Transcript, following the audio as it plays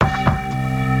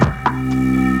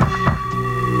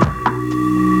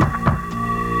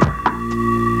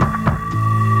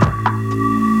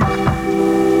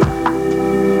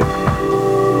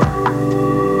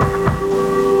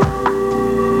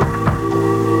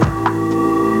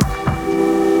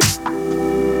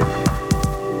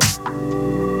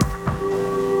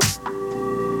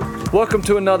Welcome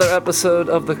to another episode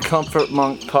of the Comfort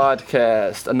Monk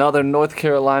Podcast. Another North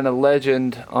Carolina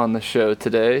legend on the show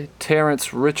today,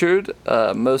 Terrence Richard,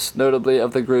 most notably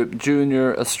of the group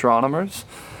Junior Astronomers.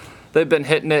 They've been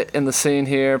hitting it in the scene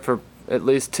here for at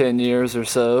least 10 years or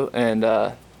so, and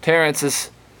Terrence is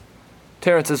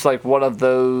like one of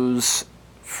those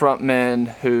frontmen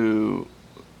who,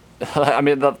 I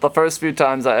mean, the first few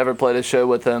times I ever played a show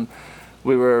with him,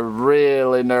 we were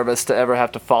really nervous to ever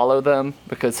have to follow them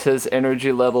because his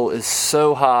energy level is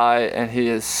so high and he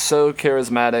is so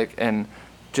charismatic and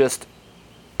just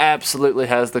absolutely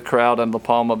has the crowd in the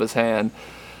palm of his hand.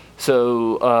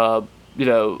 So,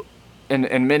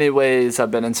 in many ways I've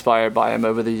been inspired by him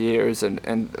over the years,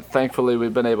 and thankfully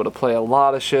we've been able to play a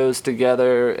lot of shows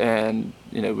together, and,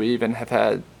 we even have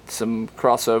had some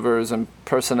crossovers and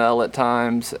personnel at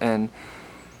times, and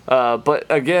but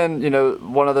again,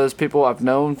 one of those people I've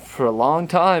known for a long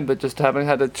time, but just haven't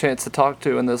had a chance to talk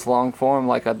to in this long form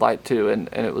like I'd like to. And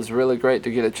it was really great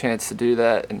to get a chance to do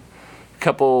that. And a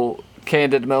couple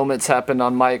candid moments happened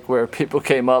on mic where people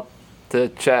came up to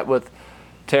chat with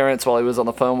Terrence while he was on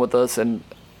the phone with us. And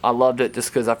I loved it just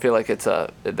because I feel like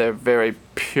they're very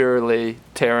purely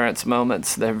Terrence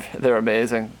moments. They're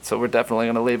amazing. So we're definitely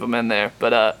going to leave them in there.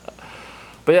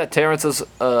 But yeah, Terrence is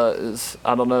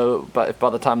I don't know, but if by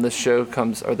the time this show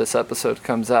comes or this episode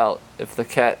comes out, if the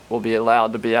cat will be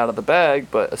allowed to be out of the bag,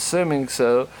 but assuming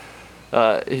so,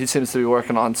 he seems to be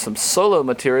working on some solo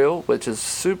material, which is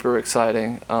super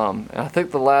exciting. And I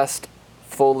think the last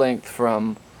full length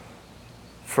from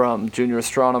Junior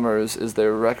Astronomers is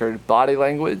their record Body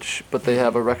Language, but they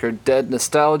have a record Dead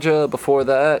Nostalgia before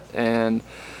that, and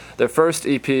their first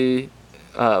EP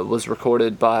was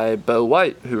recorded by Bo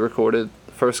White, who recorded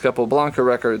first couple Blanca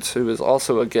records, who is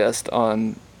also a guest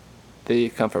on the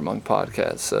Comfort Monk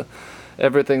podcast. So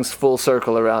everything's full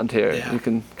circle around here. Yeah. You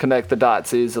can connect the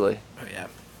dots easily. Oh yeah.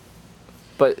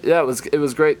 But yeah, it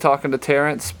was great talking to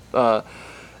Terrence.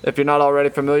 If you're not already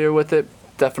familiar with it,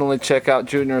 definitely check out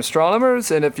Junior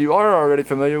Astronomers, and if you are already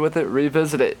familiar with it,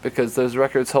 revisit it because those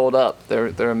records hold up.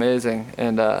 They're amazing,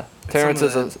 and Terrence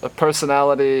is a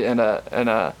personality and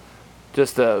a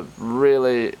just a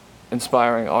really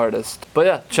inspiring artist. But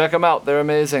yeah, check them out. They're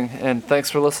amazing. And thanks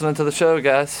for listening to the show,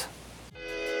 guys.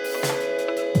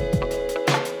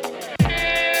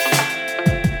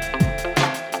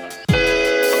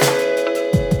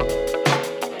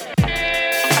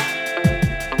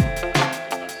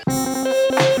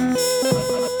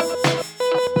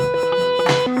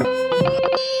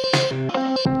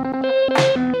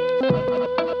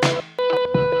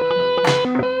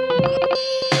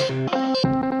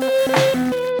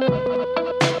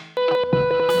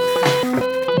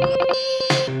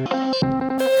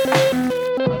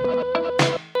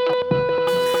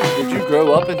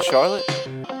 Grow up in Charlotte?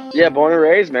 Yeah, born and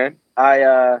raised, man.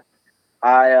 I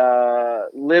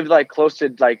lived like close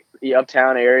to like the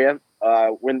uptown area.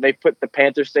 When they put the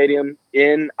Panther Stadium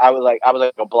in, I was like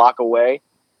a block away.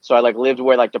 So I like lived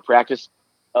where like the practice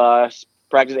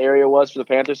area was for the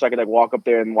Panthers, so I could like walk up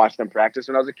there and watch them practice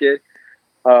when I was a kid.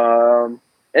 And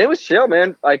it was chill,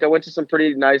 man. Like I went to some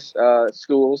pretty nice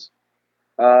schools,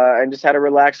 and just had a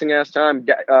relaxing ass time.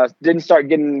 Didn't start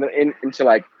getting into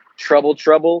like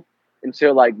trouble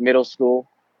until like middle school.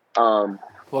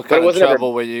 What kind of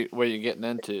trouble were you getting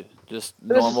into? Just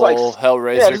normal like,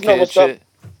 Hellraiser kid shit?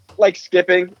 Like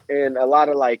skipping and a lot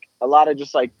of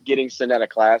just like getting sent out of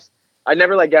class. I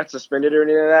never like got suspended or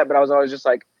anything like that, but I was always just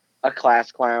like a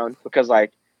class clown because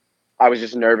like I was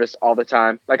just nervous all the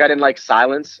time. Like I didn't like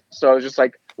silence, so I was just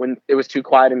like when it was too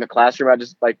quiet in the classroom, I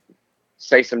just like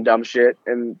say some dumb shit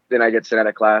and then I get sent out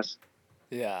of class.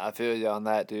 Yeah, I feel you on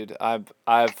that, dude. I've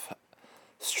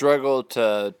struggled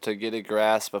to get a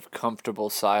grasp of comfortable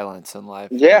silence in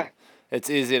life. Yeah. It's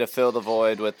easy to fill the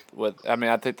void with I mean,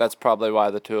 I think that's probably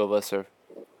why the two of us are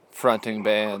fronting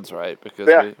bands, right?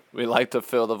 Because we like to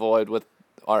fill the void with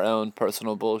our own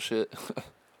personal bullshit.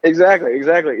 Exactly.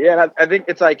 Yeah, and I think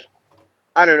it's like,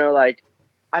 I don't know, like,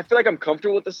 I feel like I'm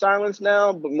comfortable with the silence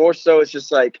now, but more so it's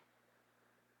just like,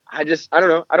 I don't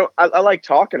know. I like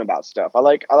talking about stuff. I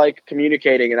like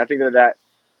communicating, and I think that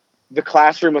the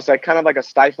classroom was like kind of like a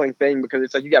stifling thing because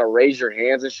it's like you got to raise your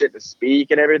hands and shit to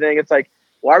speak and everything. It's like,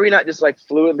 why are we not just like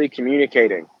fluidly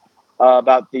communicating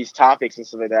about these topics and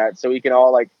stuff like that, so we can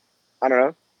all like, I don't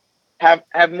know,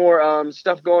 have more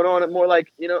stuff going on and more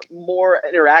like, more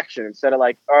interaction instead of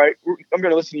like, all right, I'm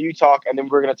going to listen to you talk and then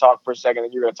we're going to talk for a second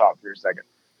and you're going to talk for a second.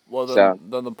 Well,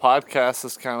 then the podcast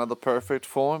is kind of the perfect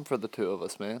form for the two of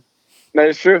us, man. That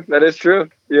is true.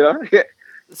 You know?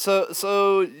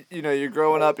 So you're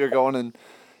growing up, you're going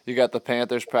you got the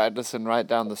Panthers practicing right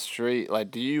down the street. Like,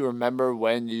 do you remember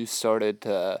when you started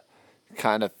to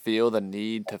kind of feel the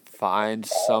need to find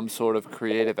some sort of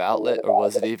creative outlet, or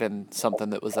was it even something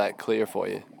that was that clear for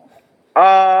you?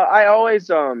 I always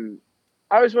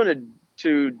wanted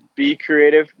to be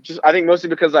creative. Just I think mostly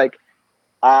because I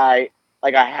I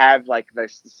have like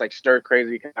this like stir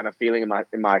crazy kind of feeling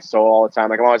in my soul all the time.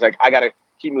 Like I'm always like I gotta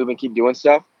keep moving, keep doing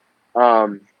stuff.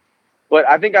 Um, but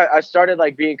I think I started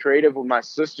like being creative with my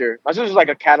sister. My sister's like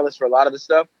a catalyst for a lot of this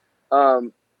stuff.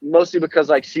 Mostly because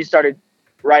like she started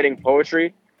writing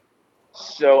poetry.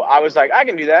 So I was like, I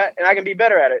can do that and I can be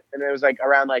better at it. And it was like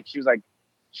around like she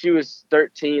was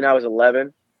 13, I was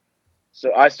 11.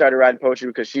 So I started writing poetry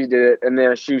because she did it, and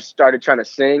then she started trying to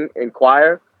sing in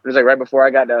choir. It was like right before I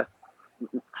got to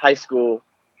high school.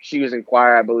 She was in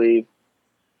choir, I believe,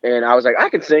 and I was like, I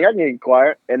can sing, I can get in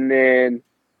choir. And then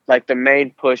like the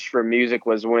main push for music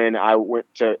was when I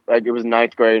went to like it was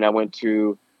ninth grade, and I went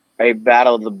to a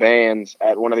battle of the bands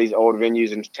at one of these old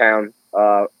venues in town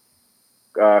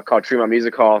called Tremont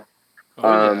Music Hall.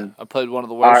 Oh yeah, I played one of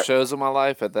the worst shows of my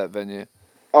life at that venue.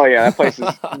 Oh yeah, that place is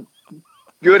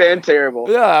good and terrible.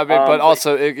 Yeah, I mean, but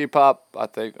also Iggy Pop, I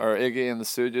think, or Iggy and the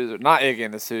Stooges, or not Iggy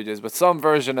and the Stooges, but some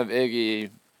version of Iggy,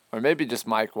 or maybe just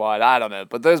Mike White. I don't know,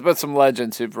 but there's been some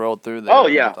legends who've rolled through there. Oh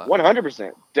yeah,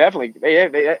 100%, definitely.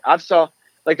 I saw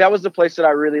like that was the place that I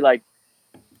really like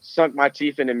sunk my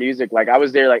teeth into music. Like I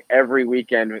was there like every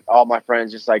weekend with all my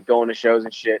friends, just like going to shows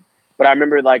and shit. But I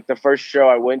remember like the first show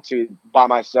I went to by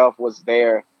myself was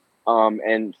there,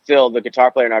 and Phil, the guitar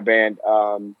player in our band,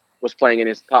 was playing in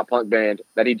his pop punk band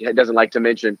that he doesn't like to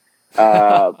mention.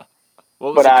 What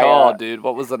was it called, dude?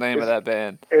 What was the name of that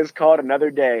band? It was called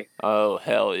Another Day. Oh,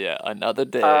 hell yeah.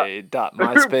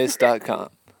 Anotherday.myspace.com.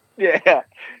 Yeah.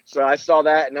 So I saw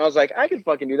that and I was like, I can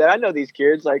fucking do that. I know these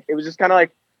kids. Like, it was just kind of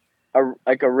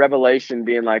like a revelation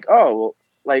being like, oh, well,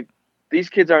 like these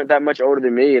kids aren't that much older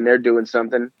than me and they're doing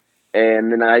something.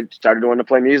 And then I started wanting to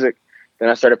play music. Then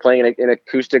I started playing in an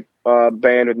acoustic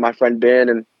band with my friend Ben,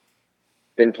 and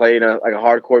then played a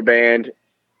hardcore band,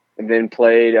 and then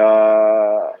played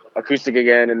acoustic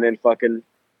again, and then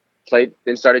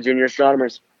then started Junior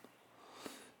Astronomers.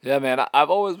 Yeah, man, I've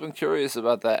always been curious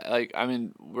about that. Like, I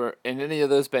mean, were in any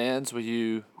of those bands, were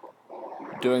you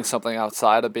doing something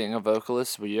outside of being a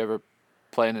vocalist? Were you ever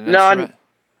playing an instrument?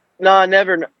 No,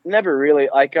 never really.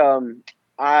 Like,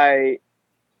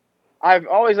 I've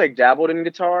always like dabbled in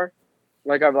guitar.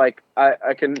 Like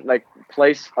I can like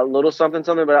play a little something,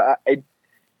 but I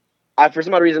for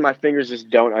some odd reason my fingers just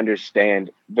don't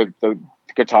understand the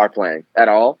guitar playing at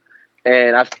all.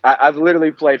 And I've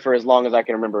literally played for as long as I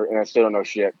can remember, and I still don't know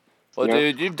shit. Well,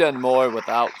 dude, you've done more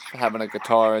without having a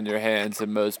guitar in your hands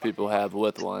than most people have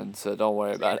with one, so don't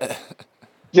worry about it.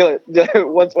 Yeah,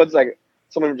 one second.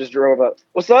 Someone just drove up.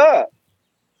 What's up?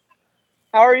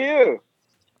 How are you?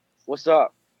 What's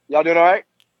up? Y'all doing all right?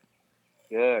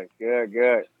 Good.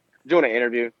 Doing an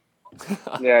interview.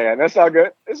 Yeah. That's all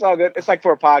good. It's all good. It's like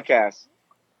for a podcast.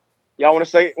 Y'all want to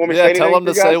say? Want me to say anything? Tell them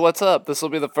to say what's up. This will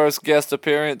be the first guest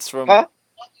appearance from. Huh?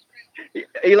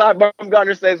 Eli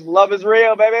Baumgartner says, "Love is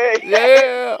real, baby."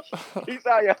 Yeah. Peace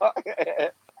out, y'all.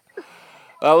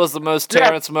 That was the most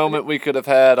Terrence moment we could have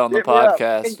had on the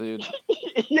podcast, dude.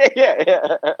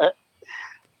 Yeah.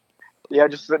 Yeah,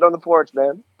 just sitting on the porch,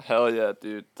 man. Hell yeah,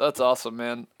 dude. That's awesome,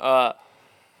 man.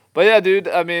 But yeah, dude,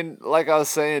 I mean, like I was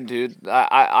saying, dude,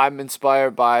 I'm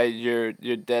inspired by your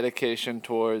dedication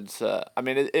towards, I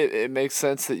mean, it makes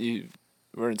sense that you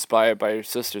were inspired by your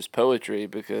sister's poetry,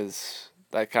 because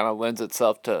that kind of lends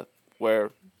itself to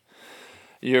where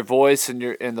your voice and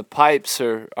the pipes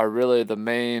are really the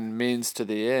main means to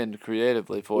the end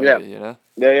creatively for you, you know?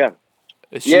 Yeah.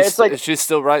 Is she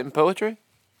still writing poetry?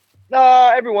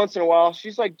 Every once in a while.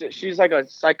 She's like a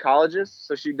psychologist,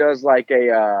 so she does like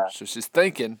a. So she's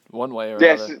thinking one way or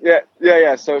another.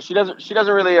 Yeah. So she doesn't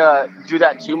really do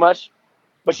that too much,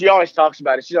 but she always talks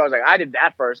about it. She's always like, I did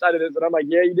that first. I did this, and I'm like,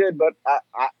 yeah, you did, but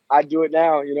I do it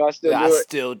now. You know, I still do it. I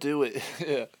still do it.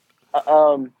 Yeah.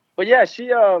 But yeah, she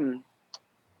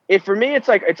for me, it's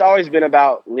like it's always been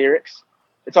about lyrics.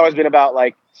 It's always been about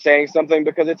like saying something,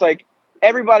 because it's like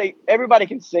everybody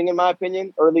can sing, in my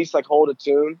opinion, or at least like hold a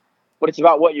tune. But it's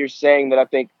about what you're saying that I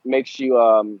think makes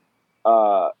you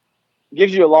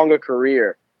gives you a longer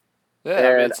career. Yeah, and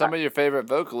I mean, some of your favorite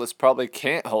vocalists probably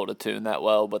can't hold a tune that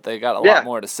well, but they got a lot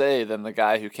more to say than the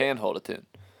guy who can hold a tune.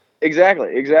 Exactly.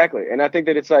 And I think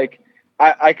that it's like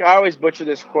I always butcher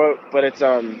this quote, but it's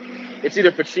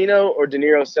either Pacino or De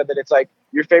Niro said that it's like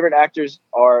your favorite actors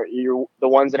are the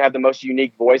ones that have the most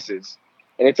unique voices.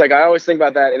 And it's like I always think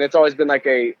about that, and it's always been like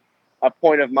a a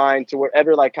point of mine to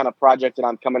wherever like kind of project that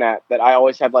I'm coming at, that I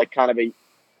always have like kind of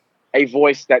a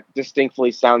voice that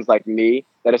distinctly sounds like me.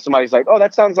 That if somebody's like, oh,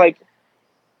 that sounds like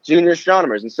Junior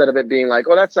Astronomers, instead of it being like,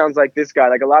 oh, that sounds like this guy.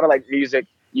 Like a lot of like music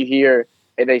you hear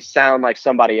and they sound like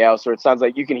somebody else, or it sounds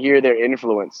like you can hear their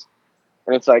influence.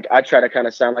 And it's like I try to kind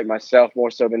of sound like myself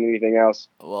more so than anything else.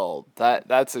 Well,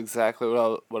 that's exactly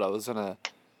what I was gonna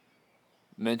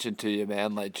mention to you,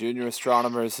 man. Like Junior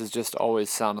Astronomers has just always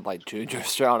sounded like Junior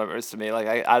Astronomers to me. Like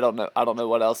I don't know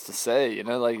what else to say. You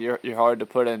know, like you're hard to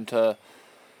put into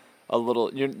a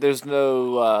little. There's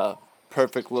no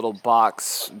perfect little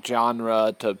box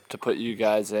genre to put you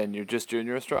guys in. You're just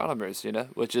Junior Astronomers. You know,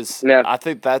 which is Yeah. I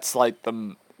think that's like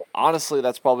honestly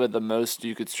that's probably the most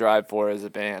you could strive for as a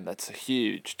band. That's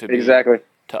huge to be Exactly.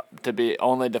 to be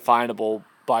only definable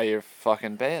by your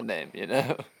fucking band name. You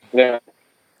know. Yeah.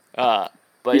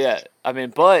 But yeah, I mean,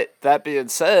 but that being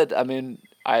said, I mean,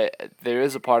 there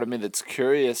is a part of me that's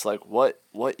curious, like what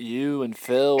you and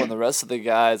Phil and the rest of the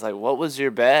guys, like what was your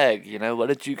bag? You know, what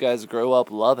did you guys grow up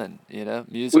loving? You know,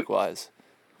 music wise.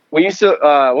 We used to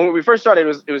when we first started,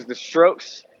 it was the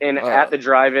Strokes and At the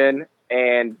Drive-In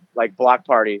and like Block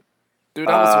Party. Dude,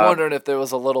 I was wondering if there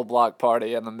was a little block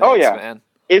party in the mix, Oh yeah, man.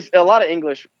 It's a lot of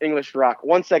English rock.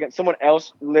 1 second, someone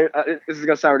else. This is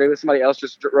gonna sound ridiculous. Somebody else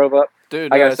just drove up. Dude,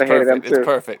 no, I gotta it's say hey to them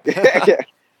perfect. too. It's perfect.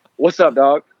 What's up,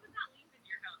 dog?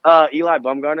 Eli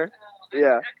Bumgarner.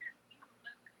 Yeah.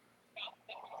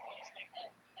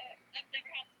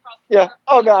 Yeah.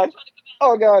 Oh God.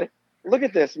 Oh God. Look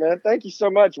at this, man. Thank you so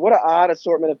much. What an odd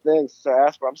assortment of things to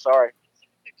ask for. I'm sorry.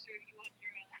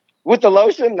 With the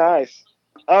lotion, nice.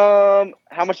 How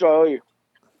much do I owe you?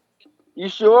 You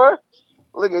sure?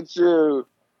 Look at you.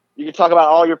 You can talk about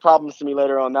all your problems to me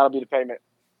later on. That'll be the payment.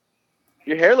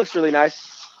 Your hair looks really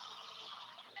nice.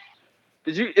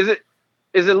 Is it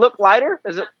look lighter?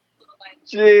 Is it?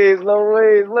 Jeez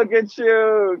Louise, look at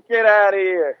you. Get out of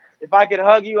here. If I could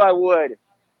hug you, I would.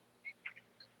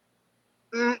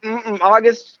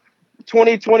 August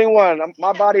 2021.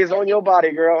 My body is on your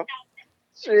body, girl.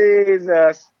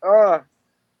 Jesus. Bye.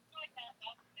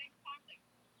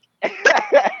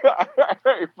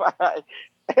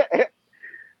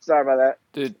 Sorry about that.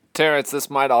 Dude, Terrence, this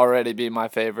might already be my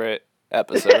favorite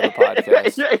episode of the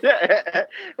podcast.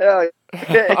 Yeah.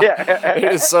 It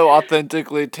is so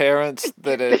authentically Terrence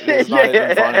that it is not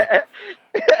even funny.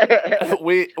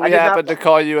 We happened to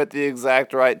call you at the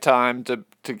exact right time to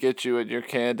get you in your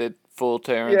candid, full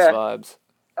Terrence vibes.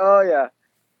 Oh yeah,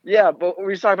 yeah. But we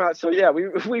were talking about. So yeah,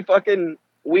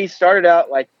 we started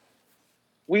out like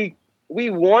we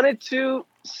wanted to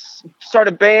start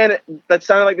a band that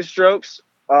sounded like the Strokes,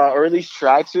 or at least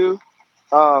try to.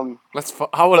 I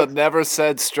would have never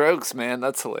said Strokes, man.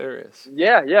 That's hilarious.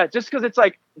 Yeah. Just because it's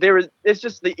like it's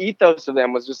just the ethos of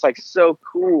them was just like so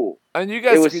cool. And you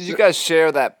guys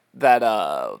share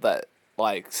that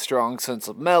like strong sense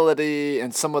of melody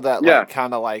and some of that like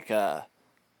kind of like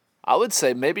I would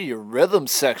say maybe your rhythm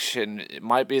section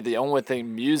might be the only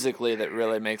thing musically that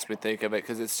really makes me think of it,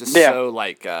 because it's just so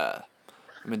like I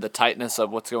mean the tightness of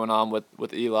what's going on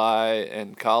with Eli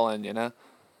and Colin, you know.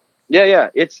 Yeah.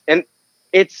 It's one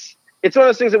of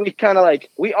those things that we kind of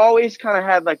like. We always kind of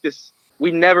had like this.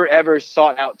 We never ever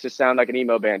sought out to sound like an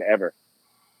emo band ever.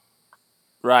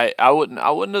 Right. I wouldn't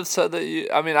have said that.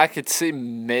 I mean, I could see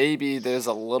maybe there's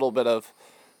a little bit of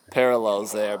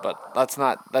parallels there, but that's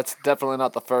definitely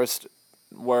not the first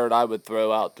word I would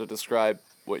throw out to describe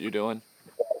what you're doing.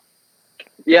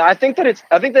 Yeah, I think that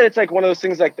it's like one of those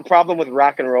things. Like the problem with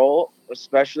rock and roll,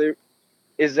 especially,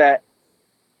 is that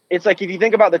it's like if you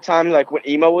think about the time like when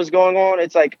emo was going on,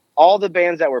 it's like all the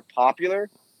bands that were popular,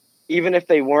 even if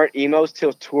they weren't emos,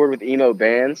 still toured with emo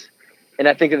bands. And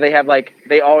I think that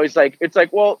they always like, it's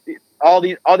like, well, all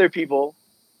these other people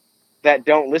that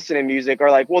don't listen to music are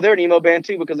like, well, they're an emo band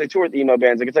too because they tour with emo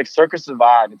bands. Like it's like Circus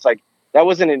Survive. It's like that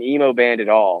wasn't an emo band at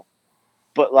all,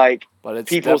 but it's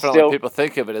people people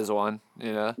think of it as one,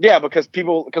 you know? Yeah, because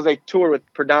they tour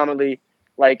with predominantly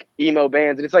like emo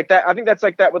bands, and it's like that. I think that's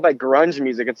like that with like grunge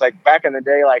music. It's like back in the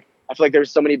day, like I feel like there were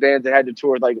so many bands that had to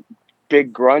tour with like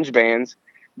big grunge bands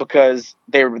because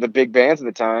they were the big bands at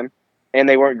the time, and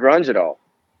they weren't grunge at all.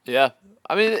 Yeah.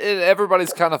 I mean,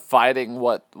 everybody's kind of fighting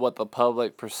what the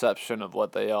public perception of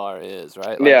what they are is,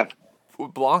 right? Like, yeah.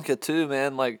 With Blanca, too,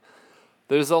 man, like,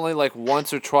 there's only, like,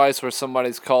 once or twice where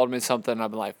somebody's called me something, and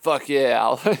I'm like, fuck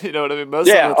yeah. You know what I mean? Most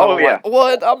of the time, I'm like,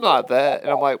 what? I'm not that.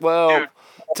 And I'm like, well,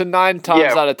 to 9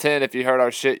 times out of 10, if you heard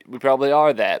our shit, we probably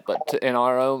are that. But in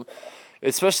our own,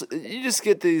 especially, you just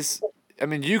get these... I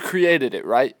mean, you created it,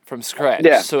 right? From scratch.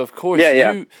 Yeah. So, of course,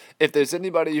 Yeah. if there's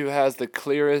anybody who has the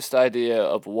clearest idea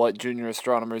of what Junior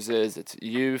Astronomers is, it's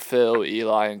you, Phil,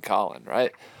 Eli, and Colin,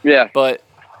 right? Yeah. But,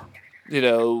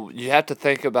 you have to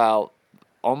think about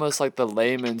almost like the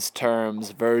layman's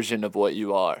terms version of what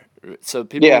you are. So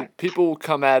people will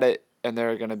come at it and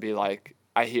they're going to be like,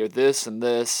 I hear this and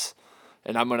this,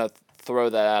 and I'm going to throw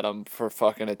that at them for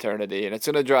fucking eternity, and it's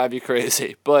going to drive you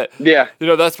crazy. But, Yeah.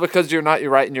 that's because you're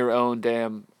writing your own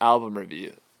damn album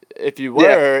review. If you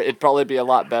were, it'd probably be a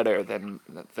lot better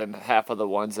than half of the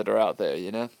ones that are out there,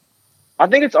 I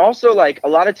think it's also like a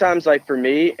lot of times, like for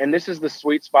me, and this is the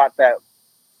sweet spot that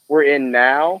we're in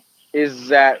now, is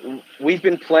that we've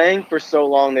been playing for so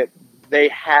long that they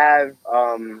have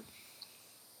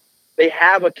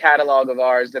a catalog of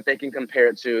ours that they can compare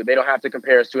it to. They don't have to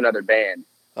compare us to another band.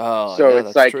 Oh, so yeah, it's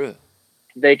that's like true.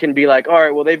 They can be like, all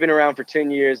right, well, they've been around for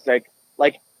 10 years.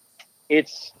 Like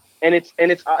it's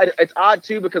odd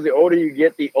too, because the older you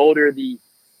get, the older the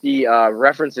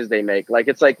references they make. Like,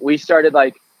 it's like we started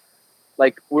like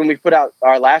when we put out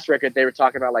our last record, they were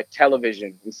talking about like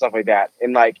television and stuff like that.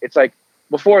 And like, it's like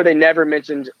before they never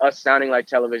mentioned us sounding like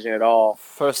television at all.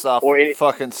 First off,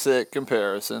 fucking sick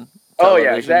comparison. Oh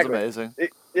yeah, exactly. Amazing.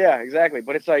 Yeah, exactly.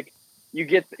 But it's like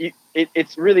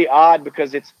it's really odd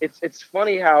because it's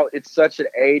funny how it's such an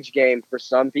age game for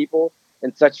some people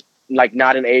and such like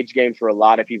not an age game for a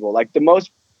lot of people. Like the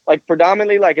most like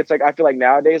predominantly like it's like I feel like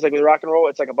nowadays like with rock and roll,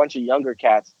 it's like a bunch of younger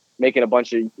cats making a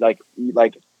bunch of like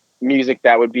music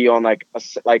that would be on like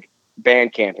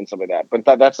Bandcamp and stuff like that.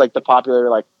 But that's like the popular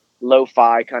like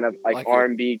lo-fi kind of like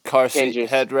R&B car seat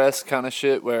headrest kind of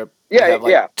shit where they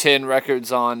have 10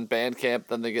 records on Bandcamp,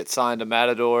 then they get signed to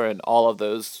Matador, and all of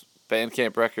those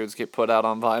Bandcamp records get put out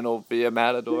on vinyl via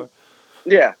Matador.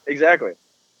 Yeah, exactly.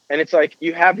 And it's like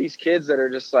you have these kids that are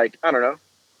just like, I don't know,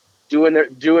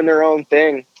 doing their own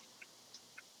thing.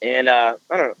 And I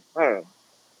don't know.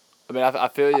 I mean, I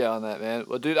feel you on that, man.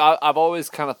 Well, dude, I've always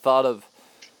kind of thought of,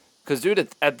 because, dude,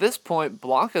 at this point,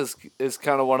 Blanca is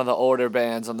kind of one of the older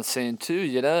bands on the scene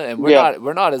too, and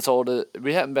we're not as old.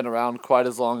 We haven't been around quite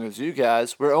as long as you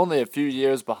guys. We're only a few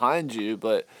years behind you,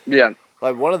 but yeah,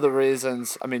 like one of the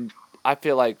reasons, I mean, I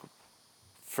feel like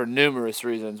for numerous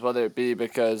reasons, whether it be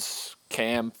because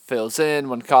Cam fills in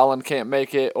when Colin can't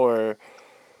make it, or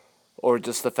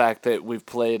just the fact that we've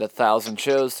played 1,000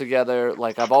 shows together.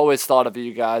 Like, I've always thought of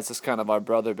you guys as kind of our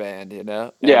brother band, And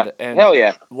hell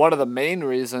yeah. One of the main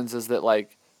reasons is that,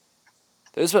 like,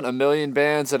 there's been a million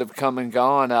bands that have come and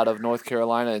gone out of North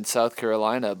Carolina and South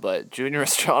Carolina, but Junior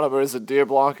Astronomers and Deer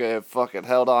Blanca have fucking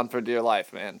held on for dear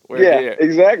life, man. We're here.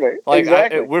 Exactly. Like,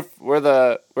 exactly.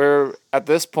 We're at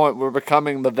this point, we're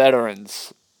becoming the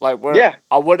veterans. Like,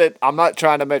 I'm not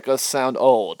trying to make us sound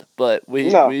old, but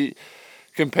we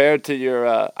compared to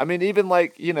your, I mean, even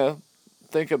like,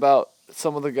 think about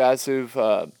some of the guys who've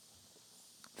like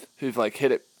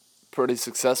hit it pretty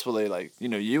successfully. Like,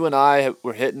 you and I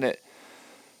were hitting it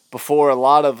before a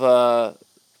lot of,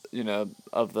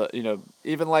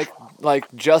 even like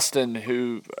Justin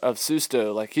of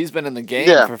Susto, like he's been in the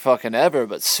game for fucking ever,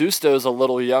 but Susto's a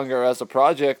little younger as a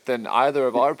project than either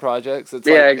of our projects. It's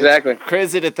exactly. It's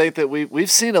crazy to think that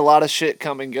we've seen a lot of shit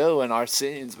come and go in our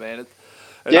scenes, man.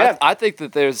 I think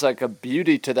that there's like a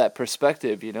beauty to that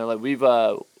perspective, like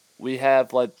we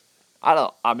have like,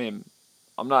 I'm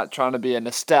not trying to be a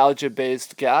nostalgia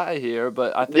based guy here,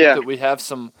 but I think that we have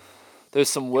there's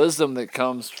some wisdom that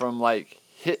comes from like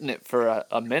hitting it for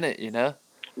a minute,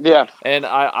 Yeah. And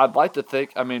I'd like to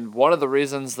think, I mean, one of the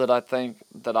reasons that I think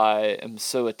that I am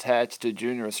so attached to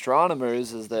Junior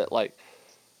Astronomers is that like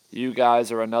you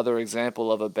guys are another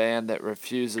example of a band that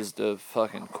refuses to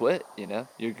fucking quit,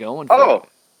 You're going for it.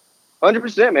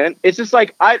 100%, man. It's just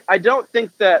like, I don't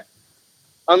think that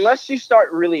unless you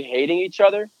start really hating each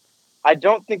other, I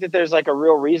don't think that there's like a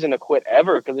real reason to quit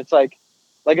ever. Cause it's like,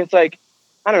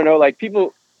 I don't know, like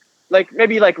people, like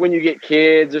maybe like when you get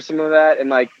kids or something like that and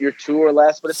like you're tour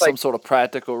less, but it's some like sort of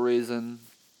practical reason.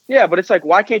 Yeah. But it's like,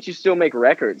 why can't you still make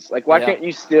records? Like, why can't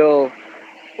you still,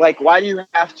 like, why do you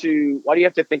have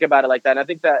to think about it like that? And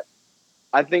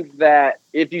I think that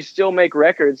if you still make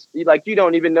records, you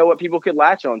don't even know what people could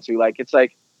latch onto. Like, it's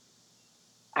like,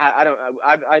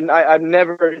 I've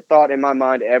never thought in my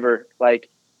mind ever like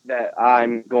that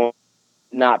I'm going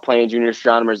not playing Junior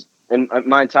Astronomers in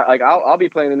my entire, like I'll be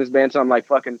playing in this band till I'm like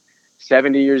fucking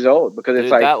 70 years old because it's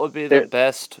like, that would be the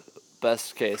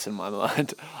best case in my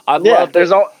mind.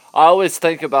 I always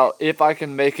think about if I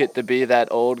can make it to be that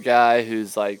old guy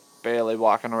who's like barely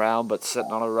walking around but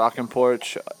sitting on a rocking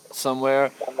porch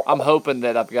somewhere. I'm hoping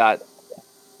that I've got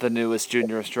the newest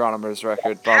Junior Astronomers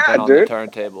record bumping on the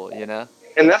turntable,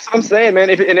 And that's what I'm saying, man.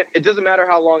 It doesn't matter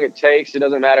how long it takes. It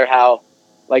doesn't matter how,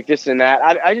 like, this and that.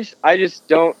 I just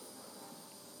don't.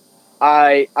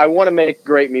 I want to make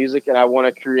great music, and I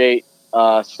want to create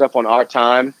stuff on our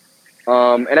time,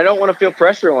 and I don't want to feel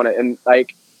pressure on it. And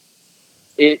like,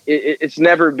 it's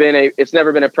never been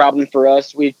a problem for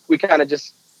us. We kind of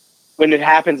just, when it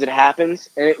happens,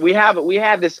 and we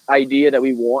have this idea that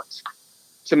we want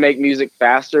to make music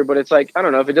faster, but it's like, I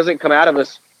don't know, if it doesn't come out of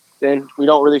us, then we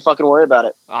don't really fucking worry about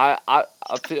it. I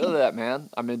feel that, man.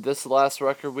 I mean, this last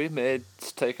record we made,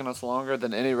 it's taken us longer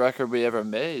than any record we ever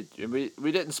made. We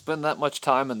didn't spend that much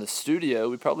time in the studio.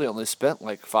 We probably only spent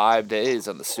like 5 days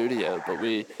in the studio, but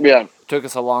took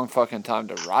us a long fucking time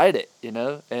to write it, you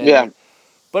know? And,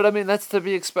 but I mean, that's to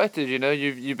be expected, you know?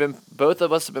 You've been, both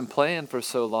of us have been playing for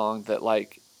so long that,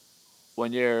 like,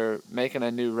 when you're making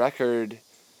a new record,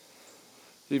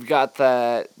 you've got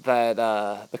the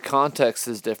context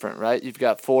is different, right? You've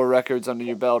got 4 records under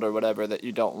your belt or whatever that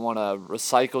you don't want to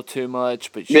recycle too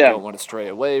much, but you don't want to stray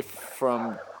away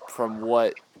from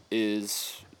what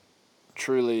is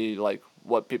truly like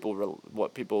what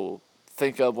people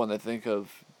think of when they think of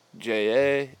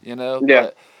JA, you know? Yeah.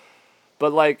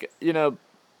 But like, you know,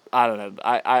 I don't know.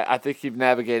 I think you've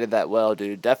navigated that well,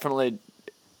 dude. Definitely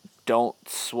don't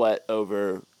sweat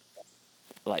over,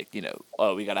 like, you know,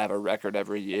 oh, we gotta have a record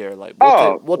every year. Like,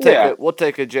 we'll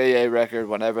take a JA record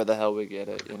whenever the hell we get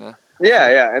it, you know.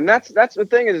 Yeah, and that's the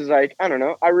thing is like, I don't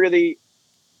know. I really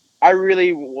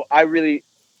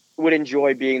would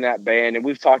enjoy being that band, and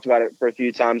we've talked about it for a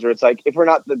few times. Where it's like, if we're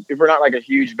not like a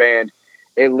huge band,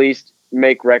 at least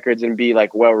make records and be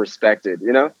like well respected,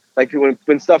 you know. Like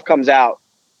when stuff comes out,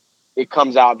 it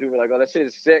comes out. People are like, oh, that shit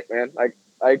is sick, man.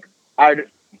 Like I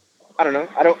don't know.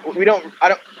 I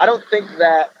don't think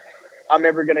that I'm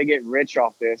ever gonna get rich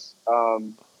off this.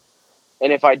 And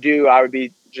if I do, I would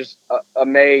be just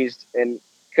amazed. And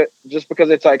just because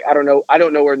it's like, I don't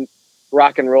know where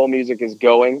rock and roll music is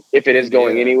going, if it is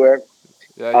going anywhere.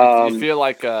 Yeah, you feel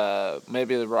like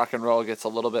maybe the rock and roll gets a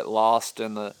little bit lost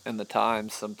in the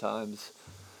times sometimes.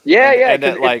 And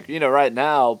that, like, you know, right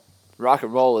now, rock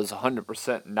and roll is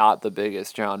 100% not the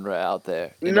biggest genre out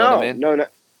there. You know what I mean?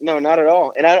 No, not at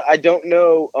all. And I don't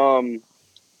know.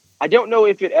 I don't know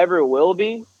if it ever will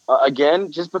be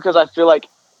again, just because I feel like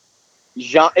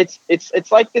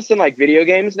it's like this in like video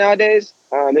games nowadays.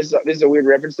 This is a weird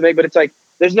reference to make, but it's like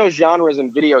there's no genres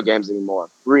in video games anymore,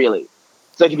 really.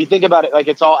 It's like, if you think about it, like,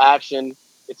 it's all action.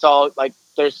 It's all like,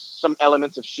 there's some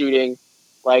elements of shooting.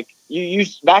 Like,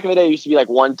 back in the day, it used to be like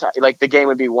one type. Like, the game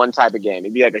would be one type of game.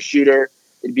 It'd be like a shooter.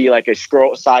 It'd be like a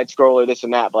side scroller, this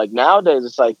and that. But like nowadays,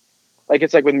 it's like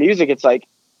with music, it's like,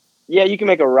 yeah, you can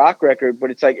make a rock record,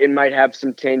 but it's like it might have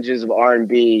some tinges of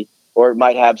R&B, or it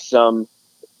might have some,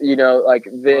 you know, like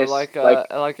this, or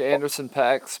like Anderson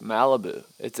 .Paak's Malibu.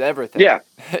 It's everything. Yeah,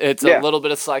 it's a little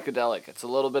bit of psychedelic. It's a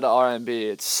little bit of R&B.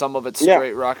 It's some of it's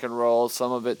straight rock and roll.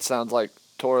 Some of it sounds like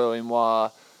Toro y Moi,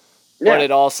 but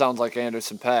it all sounds like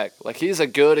Anderson .Paak. Like, he's a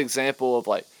good example of,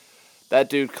 like, that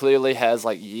dude clearly has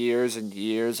like years and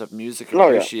years of music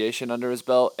appreciation under his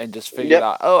belt, and just figured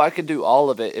out, I can do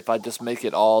all of it if I just make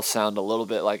it all sound a little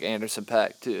bit like Anderson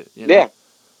 .Paak too. You know? Yeah.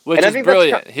 Which is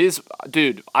brilliant.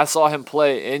 Dude, I saw him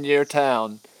play in your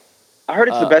town. I heard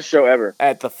it's the best show ever.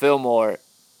 At the Fillmore.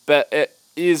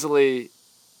 Easily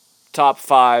top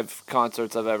 5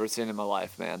 concerts I've ever seen in my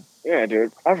life, man. Yeah,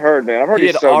 dude. I've heard, man. He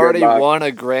had already won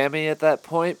a Grammy at that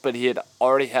point, but he had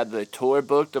already had the tour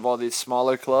booked of all these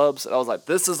smaller clubs. And I was like,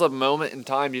 this is a moment in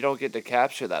time you don't get to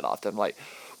capture that often. Like,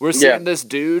 we're seeing this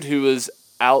dude who is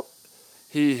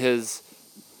he has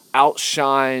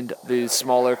outshined these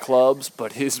smaller clubs,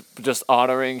 but he's just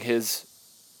honoring his,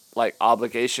 like,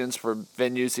 obligations for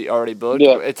venues he already booked.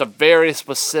 Yeah. It's a very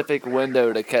specific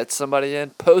window to catch somebody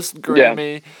in.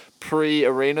 Post-Grammy,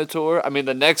 pre-arena tour. I mean,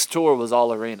 the next tour was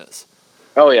all arenas.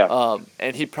 Oh, yeah.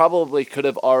 And he probably could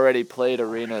have already played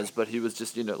arenas, but he was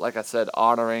just, you know, like I said,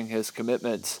 honoring his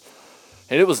commitments.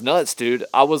 And it was nuts, dude.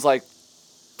 I was like,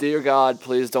 dear God,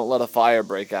 please don't let a fire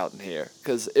break out in here.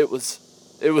 Because it was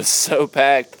so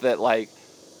packed that, like,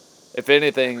 if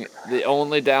anything, the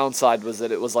only downside was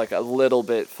that it was, like, a little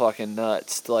bit fucking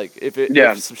nuts. Like, if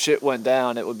some shit went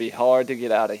down, it would be hard to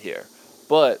get out of here.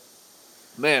 But,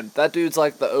 man, that dude's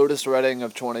like the Otis Redding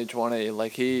of 2020.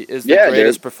 Like, he is the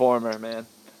greatest performer, man.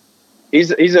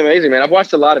 He's amazing, man. I've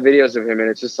watched a lot of videos of him, and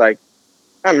it's just like,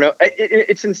 I don't know.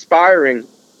 It's inspiring,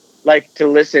 like, to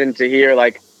listen, to hear,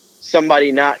 like,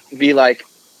 somebody not be, like,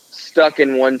 stuck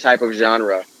in one type of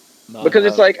genre. Because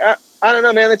it's like, I don't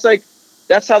know, man. It's like,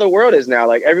 that's how the world is now.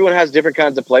 Like, everyone has different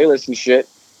kinds of playlists and shit.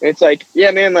 And it's like,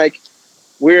 yeah, man, like,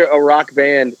 we're a rock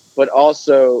band, but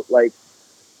also, like,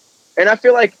 And I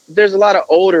feel like there's a lot of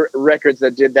older records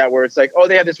that did that, where it's like, oh,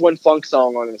 they have this one funk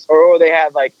song on this, or oh, they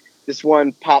have like this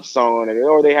one pop song on it,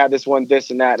 or they have this one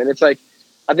this and that. And it's like,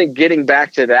 I think getting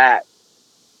back to that,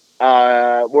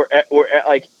 where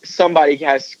like somebody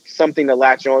has something to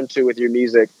latch on to with your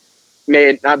music. May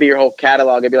it not be your whole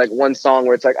catalog. It'd be like one song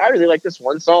where it's like, I really like this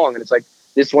one song, and it's like,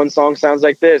 this one song sounds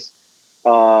like this.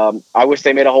 I wish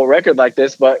they made a whole record like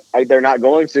this, but they're not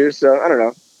going to. So I don't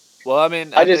know. Well, I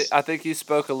mean, I think you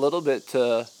spoke a little bit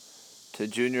to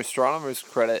Junior Astronomer's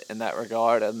credit in that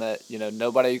regard, and that, you know,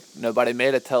 nobody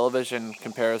made a television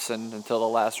comparison until the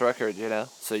last record, you know.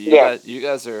 So you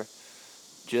guys are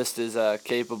just as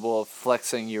capable of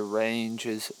flexing your range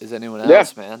as anyone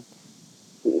else, man.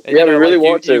 And, yeah, we really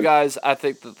want to. You guys, I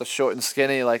think that the Short and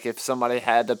Skinny, like, if somebody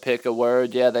had to pick a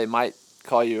word, yeah, they might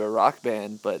call you a rock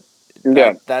band, but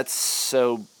that's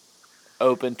so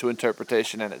open to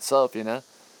interpretation in itself, you know.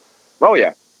 Oh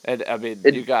yeah. And I mean,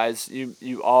 you guys,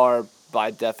 you are, by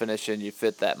definition, you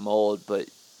fit that mold, but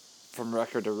from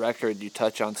record to record, you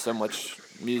touch on so much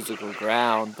musical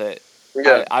ground that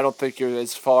I don't think you're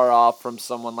as far off from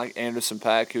someone like Anderson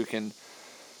 .Paak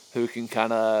who can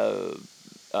kind of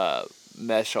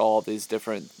mesh all these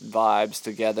different vibes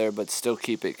together, but still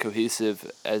keep it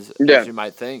cohesive as you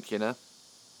might think, you know.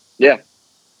 Yeah,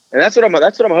 and that's what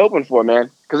I'm hoping for,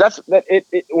 man. Because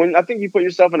when I think you put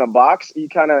yourself in a box, it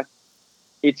kind of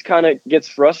gets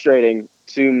frustrating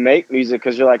to make music,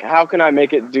 because you're like, how can I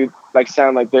make it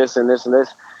sound like this and this and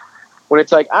this? When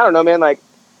it's like, I don't know, man. Like,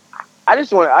 I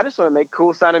just want to make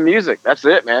cool sounding music. That's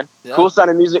it, man. Yeah. Cool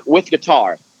sounding music with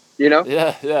guitar, you know?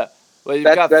 Yeah. Well, you've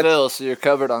got Phil, so you're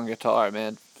covered on guitar,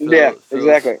 man. Phil's,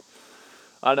 exactly.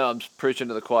 I know I'm preaching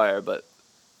to the choir, but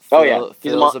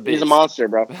he's a monster,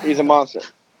 bro. He's a monster.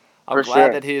 I'm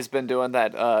glad that he's been doing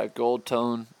that Gold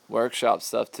Tone workshop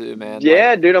stuff too, man.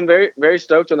 Yeah, dude, I'm very, very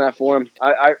stoked on that for him.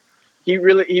 He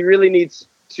really needs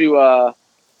to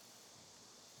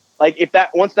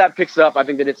once that picks up, I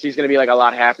think that he's going to be like a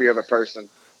lot happier of a person.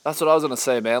 That's what I was going to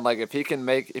say, man. Like, if he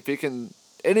can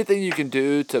anything you can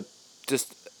do to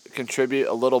just contribute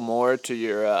a little more to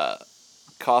your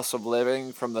cost of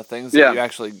living from the things that you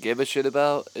actually give a shit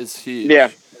about is huge. Yeah,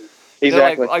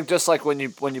 exactly. You know, just like when you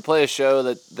play a show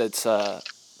that's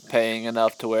paying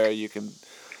enough to where you can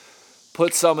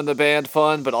put some in the band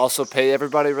fund, but also pay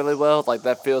everybody really well. Like,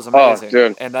 that feels amazing. Oh,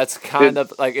 dude. And that's kind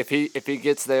of like, if he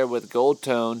gets there with Gold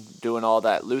Tone doing all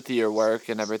that luthier work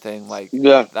and everything, like,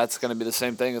 that's gonna be the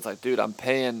same thing. It's like, dude, I'm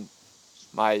paying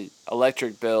my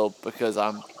electric bill because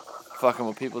I'm fucking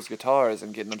with people's guitars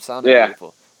and getting them sounding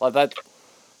beautiful. Like,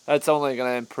 that's only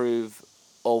gonna improve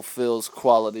old Phil's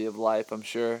quality of life, I'm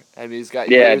sure. I mean, he's got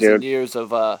years and years of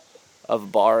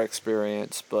bar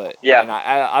experience, but and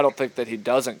I don't think that he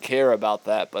doesn't care about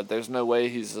that, but there's no way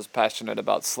he's as passionate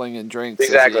about slinging drinks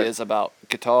as he is about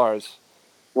guitars.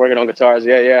 Working on guitars,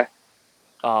 yeah.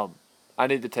 I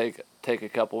need to take a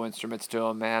couple instruments to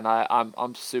him, man.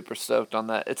 I'm super stoked on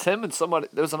that. It's him and somebody.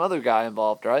 There's another guy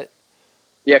involved, right?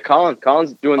 Yeah, Colin.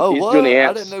 Colin's doing. He's doing the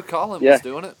amps. I didn't know Colin was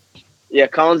doing it. Yeah,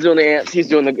 Colin's doing the amps. He's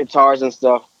doing the guitars and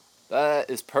stuff. That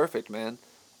is perfect, man.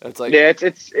 It's like, yeah,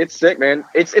 it's sick, man.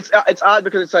 It's odd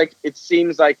because it's like, it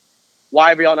seems like, why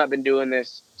have y'all not been doing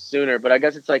this sooner? But I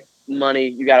guess it's like money.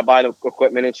 You got to buy the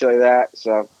equipment and shit like that.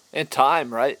 So, and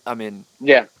time, right? I mean,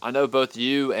 I know both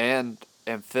you and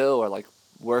Phil are like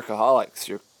workaholics.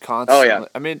 You're constantly. Oh yeah.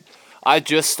 I mean, I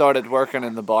just started working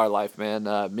in the bar life, man.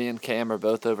 Me and Cam are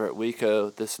both over at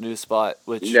Wico, this new spot.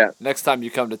 Which next time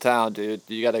you come to town, dude,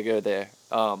 you got to go there.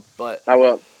 But I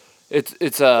will.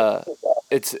 It's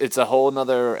a whole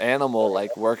nother animal,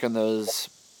 like working those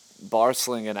bar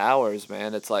slinging hours,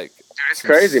 man. It's like, dude, it's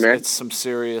crazy, man. It's some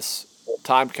serious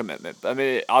time commitment. I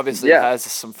mean, obviously it has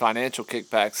some financial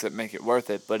kickbacks that make it worth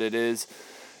it, but it is,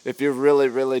 if you're really,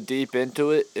 really deep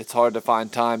into it, it's hard to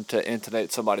find time to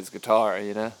intonate somebody's guitar,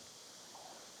 you know?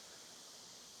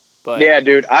 But yeah,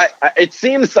 dude, it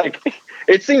seems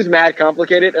mad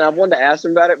complicated, and I've wanted to ask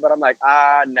him about it, but I'm like,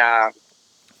 nah.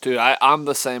 Dude, I'm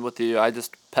the same with you. I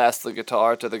just pass the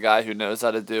guitar to the guy who knows how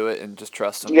to do it and just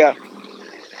trust him. Yeah.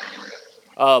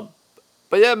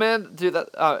 But yeah, man, dude, that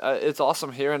it's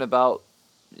awesome hearing about,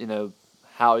 you know,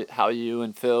 how you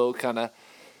and Phil kind of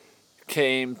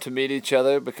came to meet each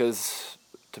other, because,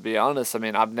 to be honest, I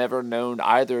mean, I've never known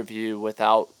either of you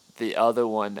without the other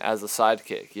one as a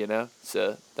sidekick, you know?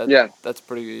 So that's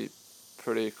pretty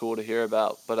cool to hear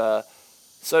about. But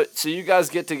so you guys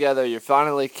get together, you're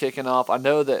finally kicking off. I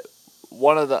know that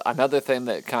another thing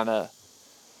that kind of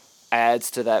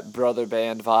adds to that brother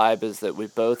band vibe is that we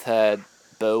both had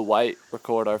Bo White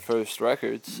record our first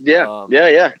records.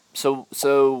 Yeah.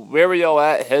 So where were y'all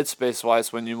at headspace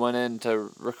wise when you went in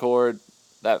to record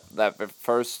that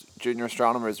first Junior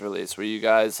Astronomers release? Were you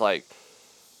guys like,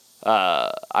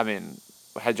 I mean,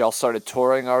 had y'all started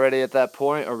touring already at that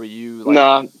point, or were you like?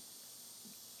 Nah,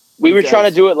 we You were trying to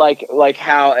guys, do it like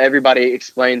how everybody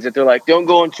explains it. They're like, don't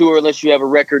go on tour unless you have a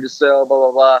record to sell, blah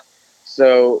blah blah.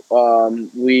 So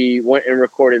we went and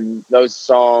recorded those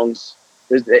songs.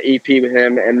 There's the EP with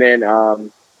him, and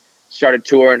then started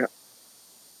touring.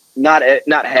 Not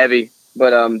heavy,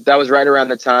 but that was right around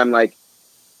the time like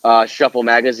Shuffle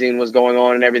magazine was going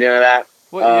on and everything like that.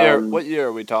 what year? What year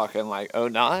are we talking? Like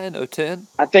 09, 010?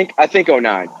 I think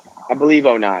 '09. I believe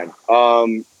 '09.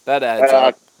 That adds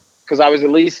up. Because I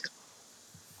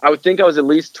would think I was at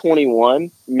least 21,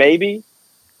 maybe.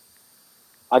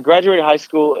 I graduated high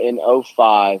school in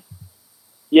 '05.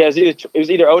 Yeah, it was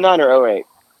either '09 or '08.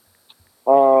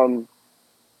 Um,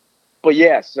 but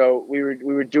yeah, so we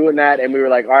were doing that, and we were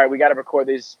like, all right, we got to record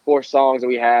these 4 songs that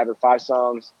we have, or 5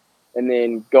 songs, and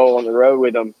then go on the road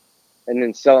with them, and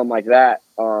then sell them like that.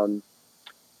 And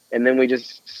then we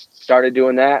just started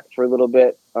doing that for a little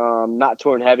bit, not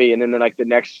touring heavy, and then like the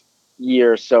next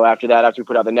year or so after that, after we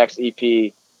put out the next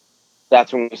EP,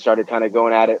 that's when we started kind of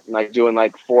going at it, like doing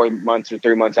like 4 months or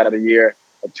 3 months out of the year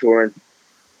of touring.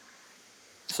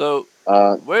 So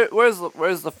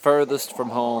where's the furthest from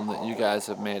home that you guys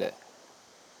have made it?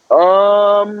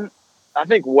 I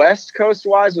think West Coast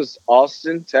wise was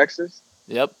Austin, Texas,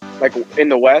 Yep. like in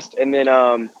the West, and then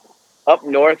up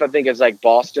north I think it's like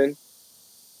Boston,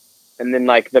 and then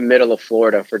like the middle of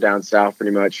Florida for down south,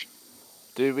 pretty much.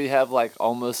 Dude, we have like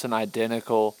almost an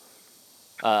identical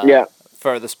Yeah,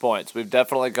 furthest points. We've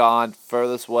definitely gone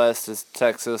furthest west is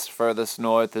Texas, furthest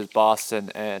north is Boston,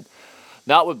 and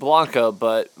not with Blanca,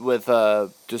 but with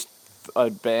just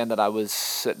a band that I was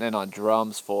sitting in on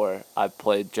drums for. I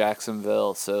played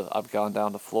Jacksonville, so I've gone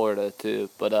down to Florida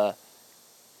too. But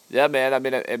yeah, man. I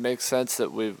mean, it makes sense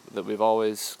that we've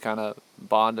always kind of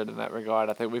bonded in that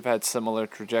regard. I think we've had similar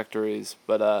trajectories,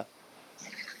 but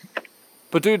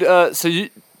dude, so you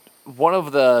one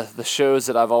of the shows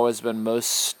that I've always been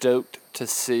most stoked to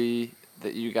see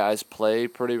that you guys play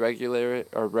pretty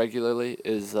regularly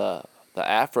is the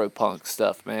Afropunk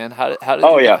stuff, man.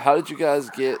 oh yeah, how did you guys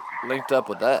get linked up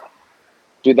with that?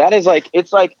 dude, that is like,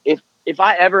 it's like if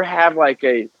I ever have like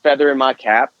a feather in my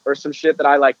cap or some shit that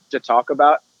I like to talk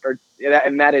about, or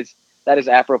and that is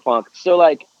Afropunk. So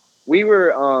like we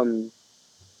were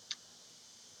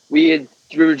we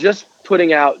were just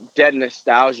putting out Dead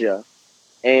Nostalgia,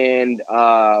 and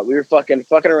we were fucking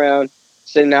around,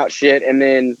 sending out shit, and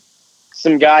then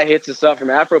some guy hits us up from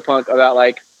Afropunk about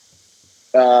like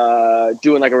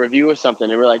doing like a review or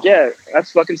something, and we're like, yeah,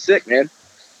 that's fucking sick, man.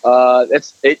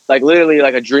 That's it, like literally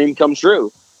like a dream come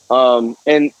true.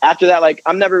 And after that, like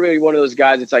I'm never really one of those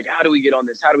guys that's like, how do we get on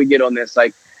this? How do we get on this?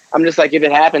 Like I'm just like, if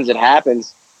it happens, it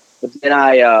happens. But then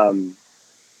I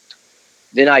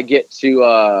get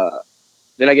to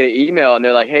then I get an email, and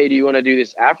they're like, hey, do you want to do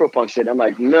this Afropunk shit? I'm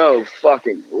like, no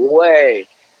fucking way.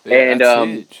 Yeah, And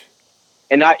that's huge.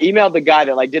 and I emailed the guy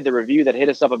that like did the review, that hit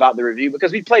us up about the review,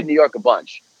 because we played New York a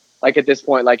bunch. Like at this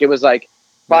point, like it was like Yeah,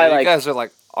 probably you like, guys are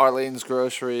like Arlene's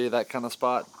Grocery, that kind of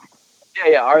spot.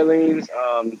 yeah, Arlene's,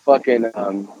 fucking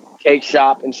cake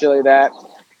shop and shit like that.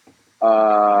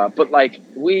 But like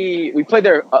we played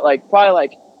there like probably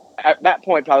like at that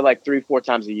point probably like 3-4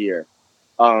 times a year.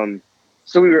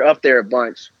 So we were up there a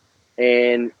bunch,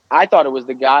 and I thought it was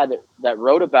the guy that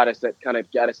wrote about us that kind of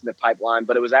got us in the pipeline,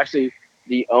 but it was actually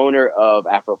the owner of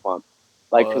Afropunk.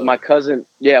 Like, because Whoa. my cousin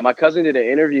did an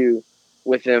interview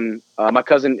with him. My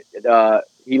cousin,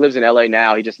 he lives in LA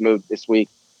now. He just moved this week.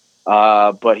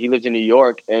 But he lived in New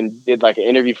York and did like an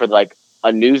interview for like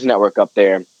a news network up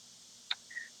there.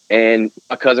 And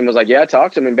my cousin was like, yeah, I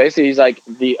talked to him. And basically he's like,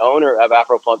 the owner of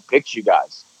Afropunk picked you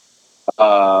guys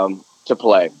to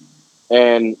play.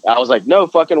 And I was like, no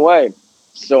fucking way.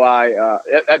 So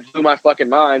that blew my fucking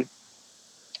mind.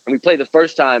 And we played the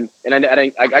first time, and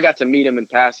I got to meet him in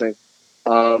passing.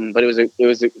 But it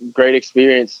was a great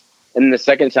experience. And then the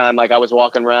second time, like I was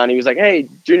walking around, he was like, hey,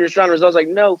 Junior Astronomers. I was like,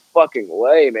 no fucking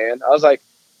way, man. I was like,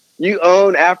 you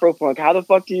own Afropunk. How the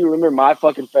fuck do you remember my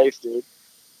fucking face, dude?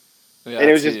 Yeah, And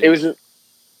that's huge. it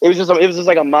was just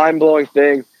like a mind blowing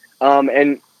thing.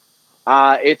 And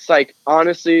it's like,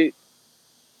 honestly,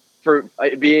 for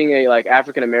being a like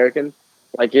African American,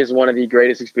 like is one of the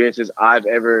greatest experiences I've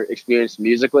ever experienced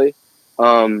musically.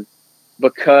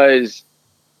 Because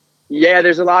yeah,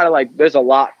 there's a lot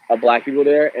of black people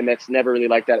there, and that's never really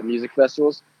like that at music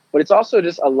festivals. But it's also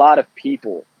just a lot of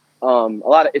people.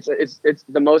 It's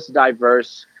the most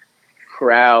diverse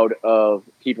crowd of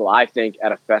people, I think,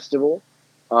 at a festival.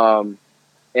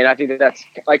 And I think that's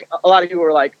like a lot of people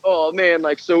are like, oh man,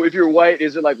 like, so if you're white,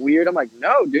 is it like weird? I'm like,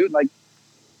 no, dude, like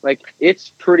it's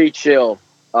pretty chill.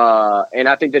 And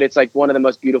I think that it's like one of the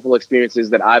most beautiful experiences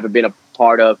that I've been a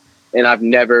part of. And I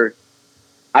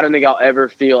don't think I'll ever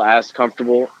feel as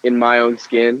comfortable in my own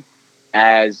skin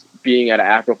as being at an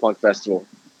Afropunk festival.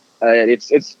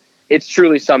 It's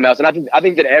truly something else. And I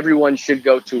think that everyone should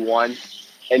go to one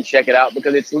and check it out,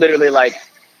 because it's literally like,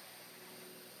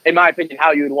 in my opinion,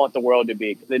 how you would want the world to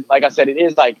be. Like I said, it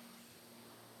is like,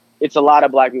 it's a lot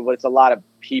of black people, it's a lot of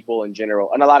people in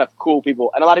general, and a lot of cool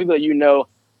people, and a lot of people that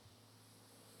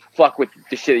fuck with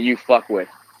the shit that you fuck with.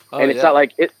 And it's not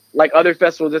like other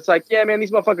festivals. It's like, yeah, man,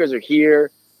 these motherfuckers are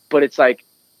here, but it's like,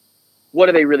 what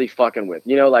are they really fucking with?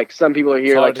 You know, like some people are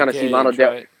here like trying to see Lana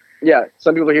Del. Right? Yeah,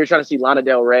 some people are here trying to see Lana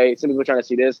Del Rey. Some people are trying to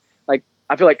see this. Like,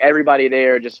 I feel like everybody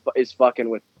there just is fucking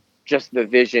with just the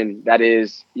vision that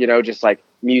is, you know, just like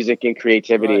music and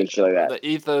creativity and shit like that. The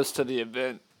ethos to the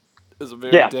event is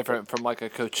very different from like a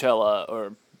Coachella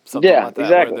or something like that.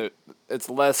 Exactly. Where it's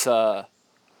less.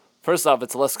 First off,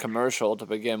 it's less commercial to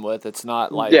begin with. It's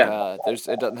not like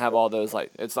it doesn't have all those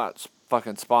like. It's not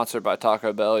fucking sponsored by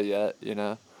Taco Bell yet, you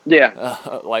know. Yeah.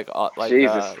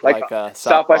 Jesus.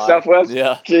 South by Southwest.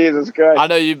 Yeah. Jesus Christ. I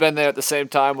know you've been there at the same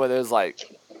time where there's like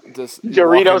just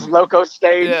Doritos Loco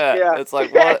stage. Yeah. It's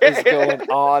like, what is going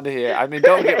on here? I mean,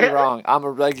 don't get me wrong. I'm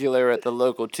a regular at the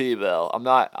local T-Bell. I'm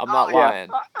not lying.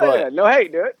 But no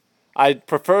hate, dude. I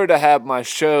prefer to have my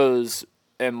shows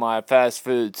and my fast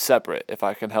food separate if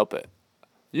I can help it.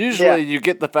 Usually you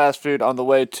get the fast food on the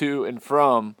way to and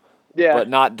from, but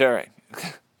not during.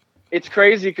 It's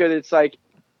crazy because it's like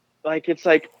I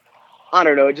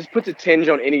don't know. It just puts a tinge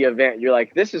on any event. You're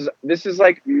like, this is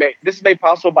made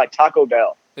possible by Taco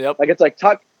Bell. Yep. Like, it's like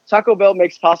Taco Bell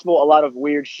makes possible a lot of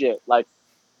weird shit. Like,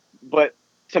 but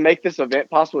to make this event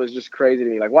possible is just crazy to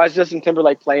me. Like, why is Justin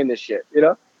Timberlake playing this shit? You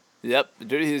know? Yep,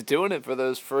 dude, he's doing it for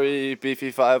those free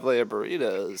beefy 5-layer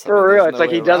burritos. For real, it's like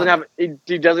he doesn't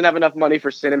have enough money for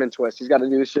Cinnamon Twist. He's got to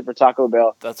do this shit for Taco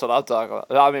Bell. That's what I'm talking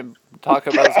about. I mean, Taco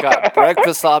Bell's got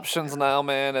breakfast options now,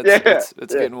 man. It's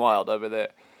getting wild over there.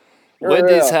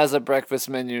 Wendy's has a breakfast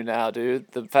menu now,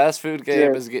 dude. The fast food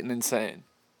game is getting insane.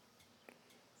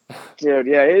 Dude,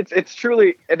 yeah, it's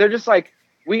truly. They're just like,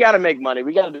 we got to make money.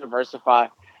 We got to diversify.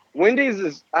 Wendy's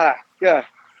is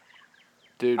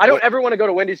Dude, I don't ever want to go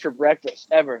to Wendy's for breakfast,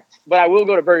 ever. But I will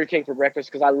go to Burger King for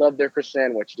breakfast because I love their Chris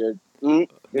sandwich, dude.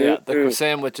 Yeah, the Chris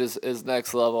sandwich is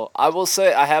next level. I will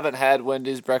say I haven't had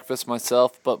Wendy's breakfast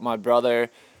myself, but my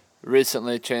brother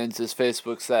recently changed his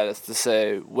Facebook status to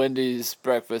say Wendy's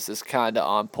breakfast is kind of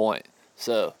on point.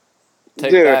 So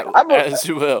take that as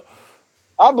you will.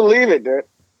 I believe it, dude.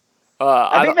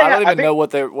 I don't even know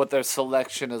what their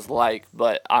selection is like,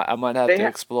 but I might have to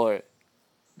explore it.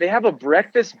 They have a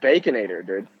breakfast Baconator,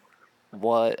 dude.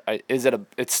 What? Is it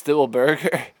it's still a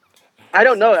burger? I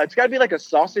don't know. It's got to be like a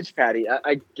sausage patty.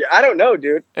 I don't know,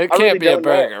 dude. It can't be a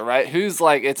burger, right? Who's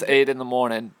like, it's 8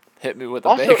 a.m, hit me with a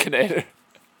Baconator.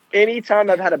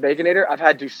 Anytime I've had a Baconator, I've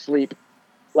had to sleep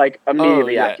like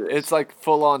immediately afterwards. It's like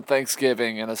full on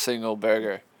Thanksgiving in a single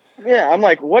burger. Yeah, I'm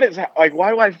like, what is like?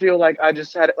 Why do I feel like I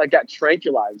just had got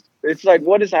tranquilized? It's like,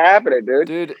 what is happening, dude?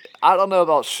 Dude, I don't know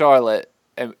about Charlotte,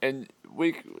 and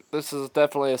this is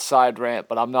definitely a side rant,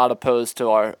 but I'm not opposed to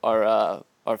our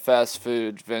fast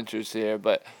food ventures here.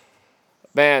 But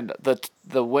man,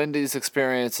 the Wendy's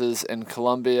experiences in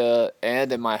Columbia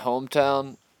and in my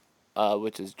hometown,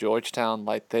 which is Georgetown,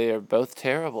 like they are both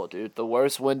terrible, dude. The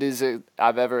worst Wendy's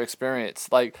I've ever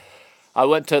experienced. Like, I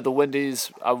went to the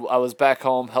Wendy's. I was back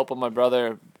home helping my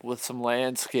brother with some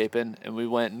landscaping, and we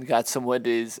went and got some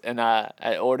Wendy's, and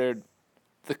I ordered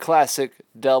the classic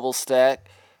double stack.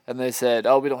 And they said,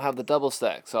 oh, we don't have the double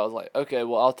stack. So I was like, okay,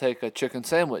 well, I'll take a chicken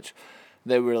sandwich.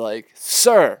 They were like,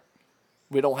 sir,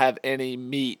 we don't have any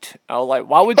meat. I was like,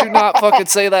 why would you not fucking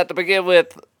say that to begin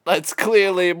with? That's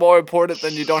clearly more important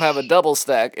than you don't have a double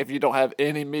stack if you don't have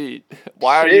any meat.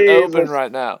 Why are you open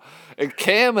right now? And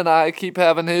Cam and I keep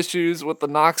having issues with the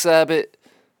Knox Abbott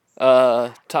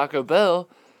Taco Bell.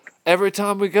 Every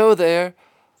time we go there,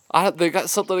 they got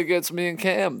something against me and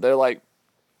Cam. They're like,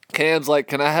 Cam's like,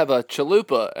 can I have a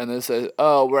chalupa? And they say,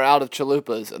 oh, we're out of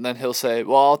chalupas. And then he'll say,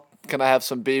 well, can I have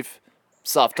some beef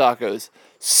soft tacos?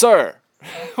 Sir,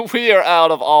 we are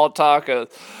out of all tacos.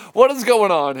 What is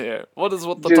going on here? What is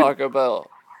with the Taco Bell?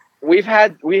 We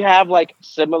have like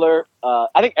similar,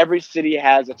 I think every city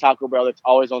has a Taco Bell that's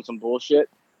always on some bullshit.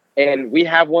 And we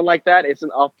have one like that. It's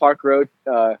an off Park Road.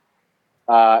 And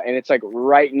it's like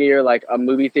right near like a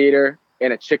movie theater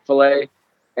and a Chick-fil-A.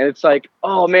 And it's like,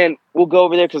 oh man, we'll go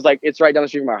over there because like it's right down the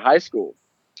street from our high school.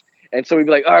 And so we'd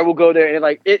be like, all right, we'll go there. And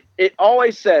like it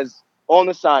always says on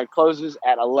the sign closes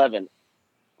at 11,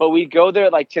 but we go there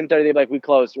at like 10:30. They'd be like, we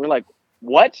closed. We're like,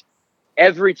 what?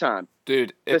 Every time,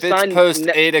 Dude, the if it's sign post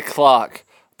 8 o'clock,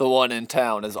 the one in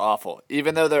town is awful.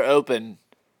 Even though they're open,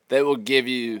 they will give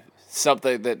you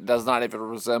something that does not even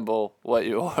resemble what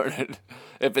you ordered.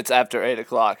 If it's after 8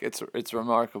 o'clock, it's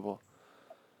remarkable.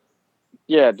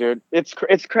 Yeah, dude, it's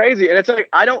crazy, and it's like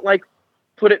I don't like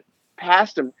put it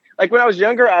past them. Like when I was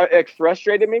younger, it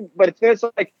frustrated me, but it's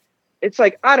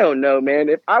like I don't know, man.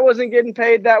 If I wasn't getting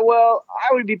paid that well,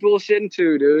 I would be bullshitting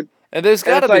too, dude. And there's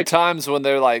got to it's be like- times when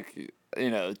they're like,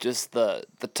 just the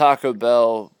Taco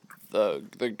Bell,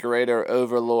 the greater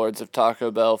overlords of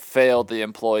Taco Bell failed the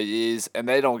employees, and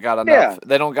they don't got enough. Yeah.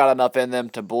 They don't got enough in them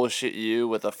to bullshit you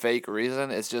with a fake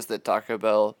reason. It's just that Taco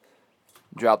Bell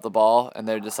dropped the ball, and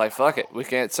they're just like, fuck it, we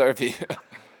can't serve you.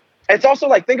 It's also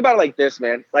like, think about it like this,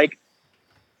 man. Like,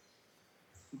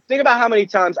 think about how many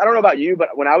times, I don't know about you,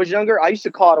 but when I was younger, I used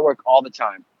to call out of work all the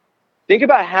time. Think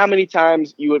about how many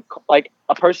times you would, like,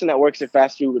 a person that works at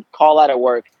fast food would call out of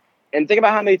work, and think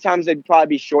about how many times they'd probably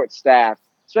be short-staffed,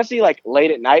 especially, like,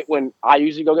 late at night when I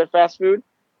usually go get fast food.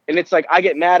 And it's like, I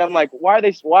get mad. I'm like, why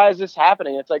is this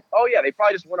happening? It's like, oh, yeah, they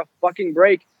probably just want a fucking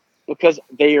break because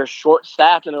they are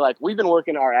short-staffed, and they're like, we've been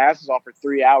working our asses off for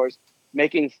 3 hours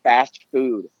making fast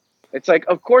food. It's like,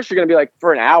 of course you're going to be like,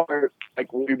 for an hour, like,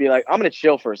 you'd be like, I'm going to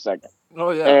chill for a second.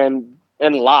 Oh yeah.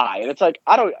 And lie. And it's like,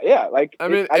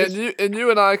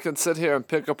 You and I can sit here and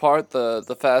pick apart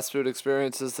the fast food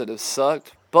experiences that have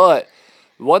sucked, but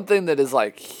one thing that is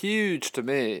like huge to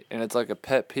me, and it's like a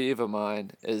pet peeve of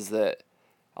mine, is that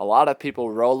a lot of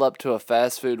people roll up to a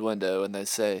fast food window and they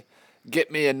say,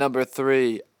 "Get me a number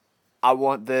 3. I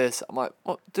want this." I'm like,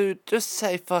 well, dude, just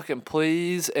say fucking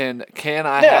please, and can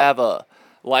I have a...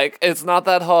 Like, it's not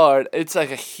that hard. It's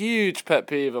like a huge pet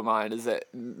peeve of mine is that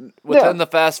within the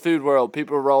fast food world,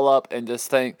 people roll up and just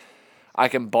think I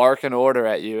can bark an order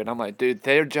at you. And I'm like, dude,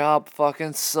 their job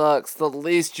fucking sucks. The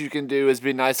least you can do is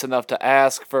be nice enough to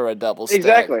ask for a double stack.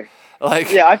 Exactly.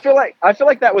 Like, yeah, I feel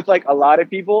like that with like a lot of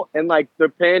people, and like the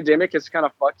pandemic has kind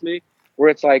of fucked me where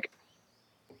it's like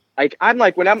I'm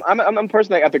like when I'm a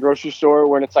person like at the grocery store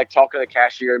when it's like talking to the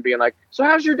cashier and being like, so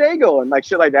how's your day going? Like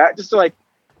shit like that, just to like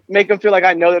make them feel like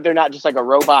I know that they're not just like a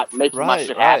robot making my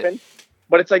shit happen.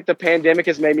 But it's like the pandemic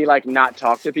has made me like not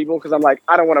talk to people because I'm like,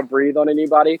 I don't want to breathe on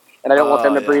anybody and I don't want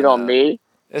them to breathe on me.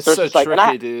 It's so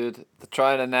tricky, dude.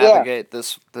 Trying to navigate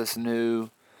this new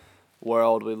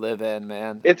world we live in,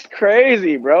 man. It's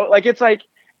crazy, bro. Like it's like,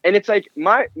 and it's like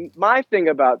my thing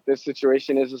about this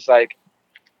situation is it's like,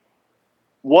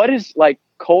 what is like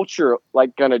culture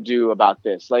like gonna do about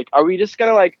this? Like, are we just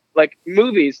gonna like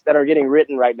movies that are getting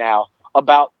written right now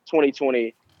about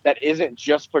 2020 that isn't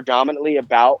just predominantly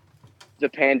about the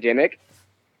pandemic?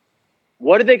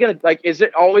 What are they gonna like? Is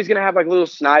it always gonna have like little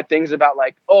snide things about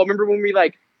like, oh, remember when we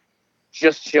like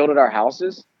just chilled at our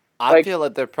houses? I feel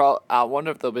like I wonder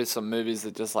if there'll be some movies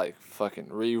that just like fucking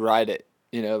rewrite it,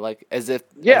 like as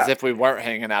if we weren't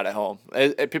hanging out at home.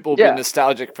 People will be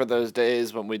nostalgic for those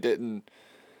days when we didn't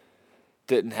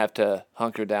have to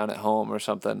hunker down at home or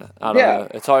something. I don't know.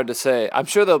 It's hard to say. I'm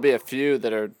sure there'll be a few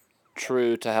that are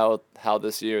true to how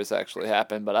this year has actually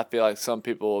happened, but I feel like some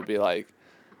people will be like,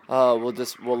 oh,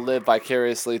 we'll live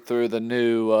vicariously through the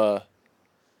new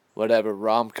whatever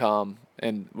rom-com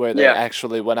and where they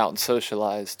actually went out and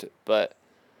socialized. But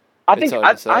I think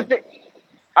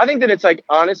that it's like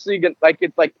honestly like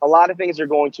it's like a lot of things are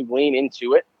going to lean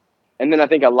into it, and then I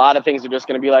think a lot of things are just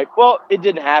going to be like, well, it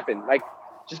didn't happen, like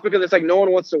just because it's like no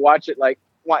one wants to watch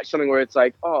something where it's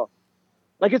like, oh.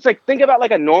 Like, it's like, think about like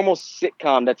a normal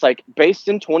sitcom that's like based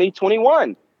in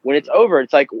 2021 when it's over.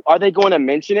 It's like, are they going to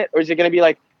mention it, or is it going to be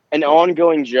like an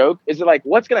ongoing joke? Is it like,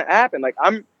 what's going to happen? Like,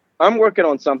 I'm working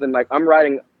on something, like I'm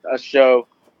writing a show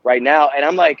right now, and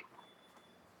I'm like,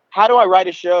 how do I write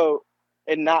a show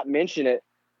and not mention it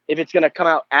if it's going to come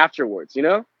out afterwards,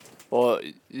 Well,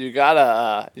 you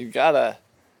gotta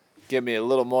give me a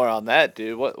little more on that,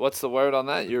 dude. What's the word on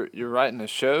that? You're writing a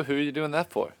show? Who are you doing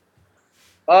that for?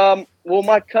 Well,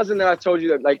 my cousin that I told you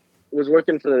that like was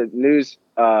working for the news,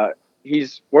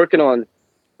 he's working on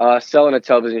selling a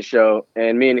television show,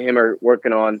 and me and him are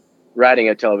working on writing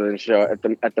a television show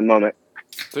at the moment.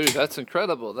 Dude, that's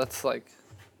incredible. That's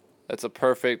a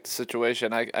perfect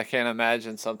situation. I can't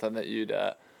imagine something that you'd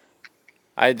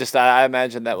I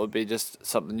imagine that would be just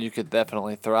something you could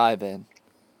definitely thrive in.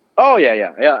 Oh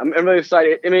yeah. I'm really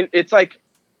excited. I mean, it's like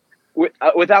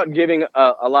without giving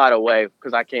a lot away,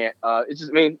 because I can't.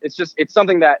 It's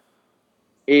something that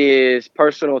is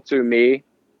personal to me,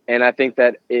 and I think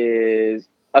that is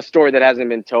a story that hasn't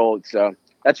been told. So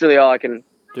that's really all I can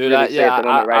Dude, really say at the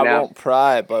moment right I now. won't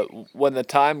pry, but when the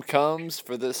time comes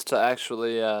for this to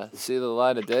actually see the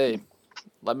light of day,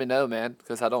 let me know, man,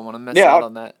 because I don't want to miss Yeah, out I'll,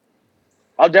 on that.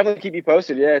 I'll definitely keep you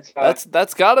posted. Yeah, it's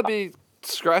That's got to be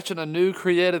scratching a new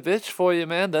creative itch for you,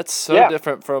 man. That's so yeah.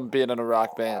 different from being in a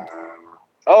rock band.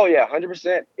 Oh yeah,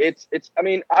 100%. It's. I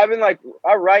mean, I've been like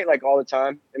I write like all the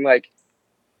time, and like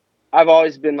I've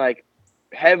always been like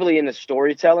heavily into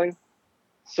storytelling.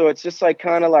 So it's just like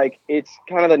kind of like it's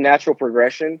kind of the natural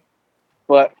progression.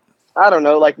 But I don't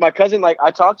know. Like my cousin, like I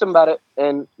talked to him about it,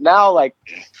 and now like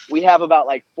we have about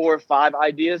like 4 or 5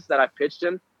 ideas that I pitched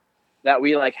him that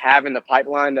we like have in the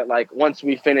pipeline. That like once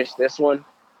we finish this one,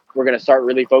 we're gonna start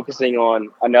really focusing on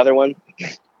another one.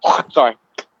 Sorry.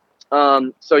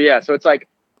 So yeah. So it's like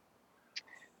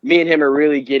me and him are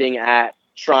really getting at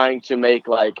trying to make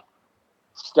like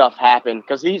stuff happen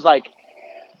because he's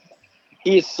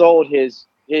sold his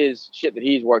shit that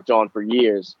he's worked on for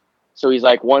years. So he's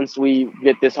like, once we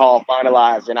get this all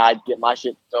finalized and I get my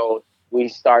shit sold, we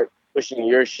start pushing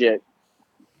your shit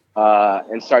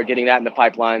and start getting that in the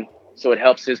pipeline. So it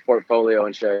helps his portfolio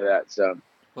and show that. So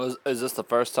Is this the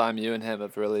first time you and him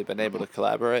have really been able to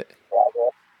collaborate?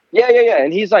 yeah.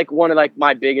 And he's like one of like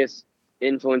my biggest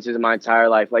influences in my entire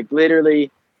life. Like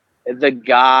literally the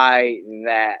guy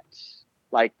that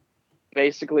like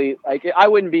basically like I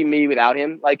wouldn't be me without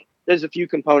him. Like there's a few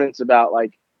components about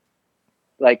like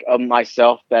of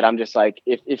myself that I'm just like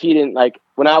if he didn't like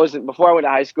when I was before I went to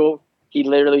high school, he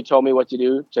literally told me what to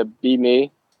do to be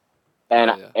me, Oh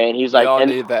and yeah, and he's we like all and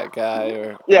need that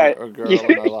guy yeah or girl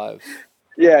in our lives.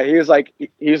 yeah he was like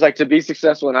to be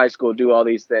successful in high school, do all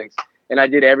these things, and I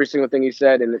did every single thing he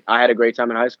said, and I had a great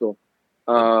time in high school.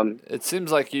 It Um, it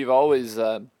seems like you've always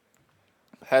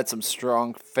had some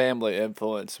strong family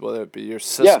influence, whether it be your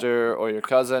yeah, sister or your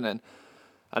cousin, and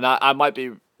I might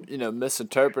be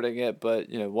misinterpreting it, but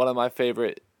one of my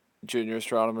favorite Junior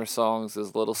Astronomer songs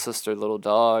is "Little Sister, Little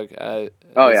Dog." oh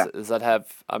yeah, Does that have?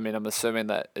 I mean, I'm assuming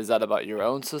that is that about your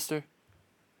own sister?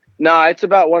 no, it's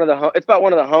about it's about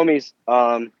one of the homies.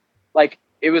 Like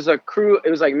it was a crew. It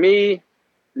was like me,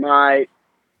 my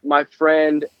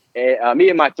friend, me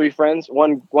and my 3 friends,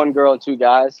 one girl and 2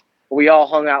 guys. We all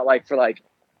hung out like for like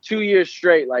 2 years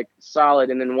straight, like solid.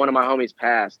 And then one of my homies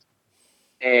passed,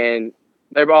 and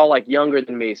they were all like younger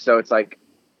than me, so it's like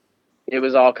it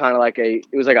was all kind of like it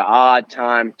was like an odd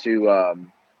time to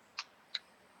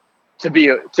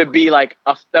be like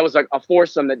that was like a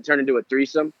foursome that turned into a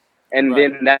threesome, and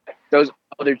Right. then that those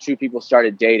other 2 people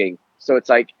started dating. So it's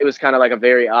like it was kind of like a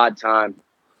very odd time.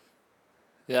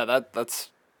 Yeah, that's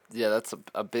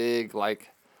a big like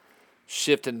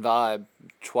shift in vibe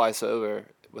twice over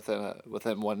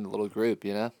within one little group.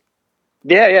 Yeah,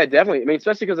 definitely. I mean,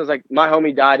 especially because it was like my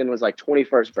homie died and was like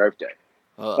 21st birthday.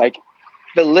 Ugh, Like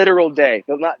the literal day.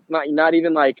 So not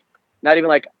even like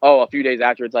oh a few days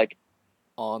after. It's like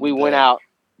on the we went day. out.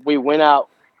 We went out.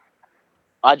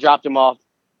 I dropped him off.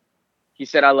 He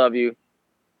said I love you.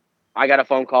 I got a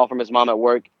phone call from his mom at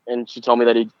work, and she told me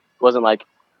that he wasn't like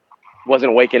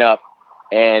wasn't waking up,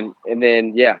 and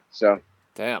then yeah, so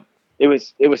Damn. it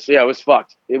was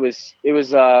fucked. It was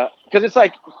because it's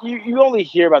like you only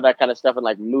hear about that kind of stuff in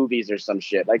like movies or some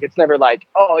shit. Like it's never like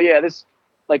oh yeah this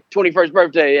like 21st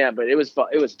birthday yeah, but it was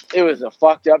a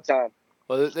fucked up time.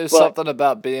 Well, there's But something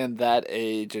about being that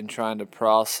age and trying to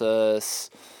process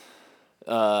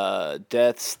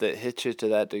deaths that hit you to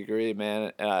that degree,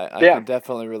 man. And I yeah, can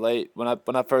definitely relate. When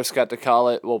I first got to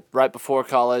college, well, right before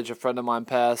college, a friend of mine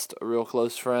passed, a real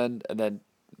close friend, and then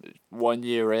 1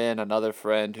 year in, another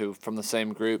friend who from the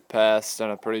same group passed in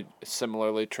a pretty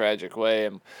similarly tragic way,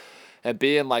 and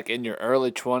being like in your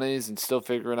early 20s and still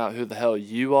figuring out who the hell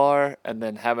you are, and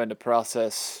then having to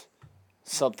process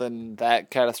something that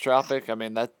catastrophic. I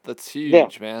mean that's yeah,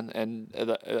 huge, man, and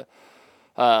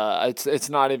it's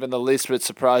not even the least bit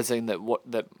surprising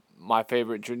that my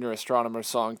favorite Junior Astronomer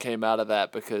song came out of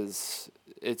that because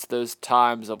it's those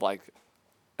times of like,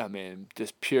 I mean,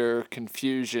 just pure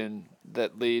confusion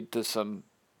that lead to some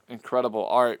incredible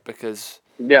art because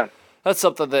yeah. that's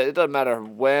something that it doesn't matter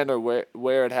when or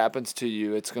where it happens to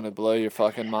you, it's gonna blow your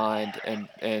fucking mind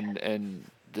and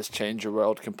just change your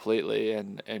world completely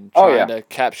and Oh trying yeah, to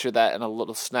capture that in a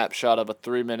little snapshot of a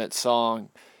 3 minute song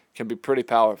can be pretty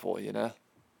powerful.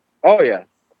 oh yeah,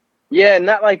 yeah. And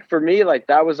that like for me like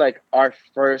that was like our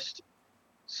first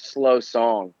slow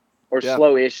song or Yeah.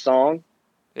 slow-ish song,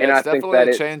 Yeah, and it's I think definitely that a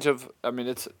it change of. I mean,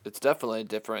 it's definitely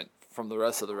different from the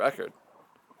rest of the record.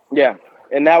 yeah,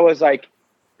 and that was like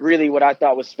really what I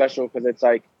thought was special because it's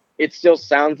like it still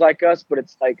sounds like us, but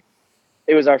it's like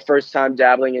it was our first time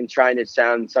dabbling and trying to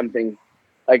sound something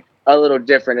like a little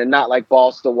different and not like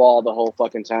balls to the wall the whole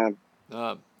fucking time.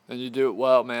 And you do it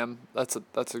well, man. That's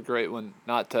a great one.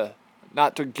 Not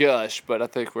to gush, but I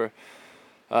think we're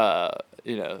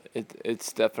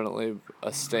it's definitely a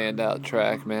standout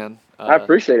track, man. I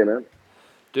appreciate it, man.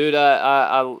 Dude,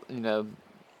 I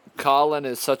Colin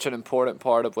is such an important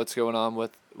part of what's going on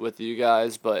with you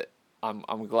guys, but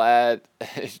I'm glad.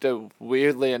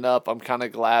 Weirdly enough, I'm kind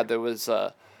of glad there was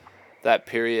that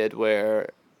period where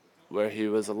he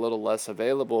was a little less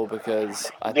available,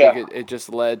 because I think it just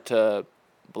led to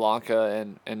Blanca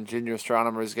and Junior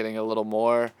Astronomers getting a little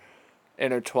more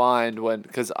intertwined,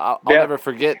 because I'll never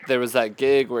forget there was that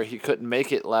gig where he couldn't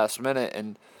make it last minute,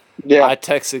 and I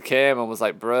texted Cam and was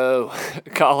like, bro,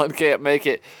 Colin can't make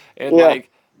it. And like,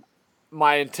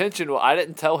 my intention, I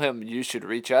didn't tell him you should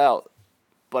reach out,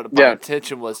 but my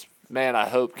intention was, man, I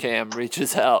hope Cam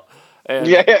reaches out. And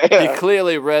he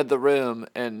clearly read the room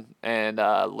and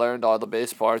learned all the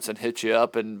bass parts and hit you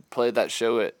up and played that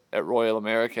show at Royal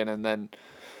American. And then,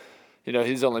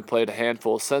 he's only played a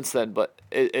handful since then, but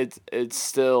it's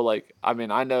still like, I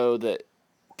mean, I know that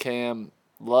Cam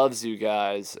loves you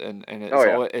guys and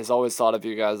has always thought of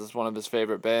you guys as one of his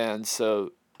favorite bands.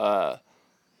 So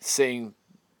seeing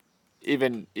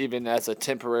even as a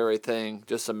temporary thing,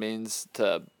 just a means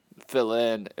to fill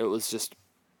in, it was just,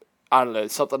 I don't know,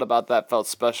 something about that felt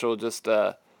special. Just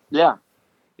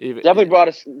definitely brought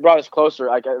us closer.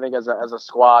 I think as a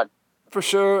squad. For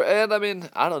sure. And I mean,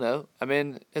 I don't know. I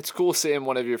mean, it's cool seeing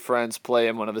one of your friends play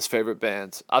in one of his favorite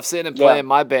bands. I've seen him play in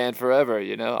my band forever.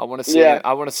 I want to see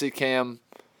I want to see Cam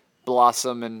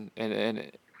blossom in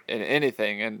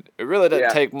anything. And it really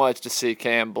doesn't take much to see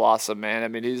Cam blossom, man. I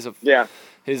mean, he's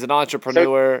an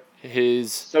entrepreneur.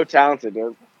 He's so talented,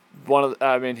 dude.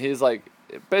 He's like,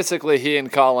 basically he and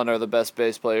Colin are the best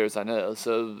bass players I know.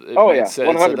 So it makes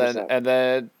sense. 100%. And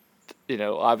then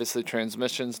obviously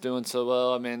Transmission's doing so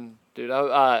well. I mean, dude,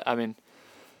 I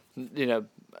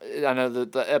know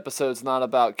that the episode's not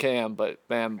about Cam, but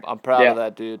man, I'm proud of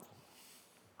that dude.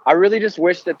 I really just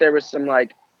wish that there was some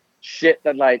like shit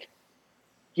that like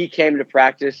he came to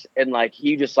practice and like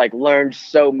he just like learned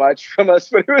so much from us,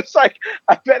 but it was like,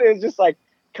 I bet it was just like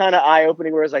kind of eye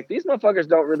opening, where it's like, these motherfuckers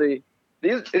don't really,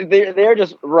 they're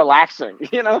just relaxing,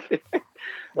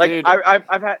 like dude,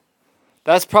 I've had.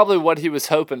 That's probably what he was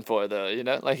hoping for, though.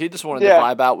 Like he just wanted to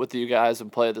vibe out with you guys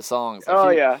and play the songs.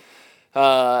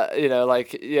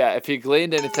 If he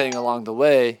gleaned anything along the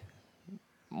way,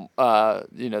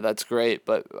 that's great.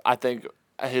 But I think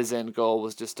his end goal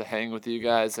was just to hang with you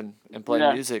guys and play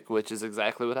music, which is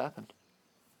exactly what happened.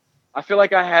 I feel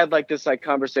like I had like this like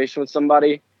conversation with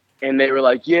somebody, and they were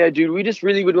like, "Yeah, dude, we just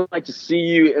really would like to see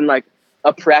you in like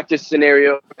a practice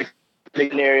scenario,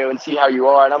 and see how you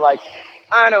are." And I'm like,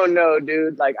 I don't know,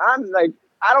 dude. Like, I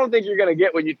don't think you're gonna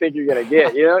get what you think you're gonna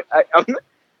get.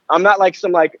 I'm not like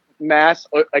some like mass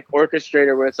like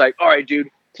orchestrator where it's like, all right, dude,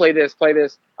 play this.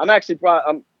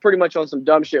 I'm pretty much on some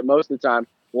dumb shit most of the time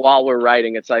while we're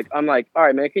writing. It's like, I'm like, all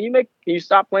right, man, can you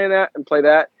stop playing that and play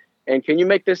that? And can you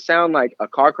make this sound like a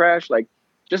car crash? Like,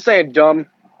 just saying dumb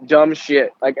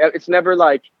shit. Like, it's never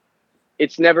like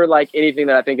anything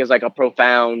that I think is like a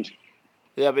profound.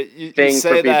 Yeah, but you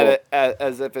say that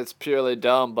as if it's purely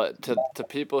dumb, but to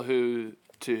people who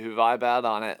vibe out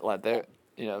on it, like they're,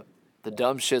 the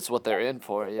dumb shit's what they're in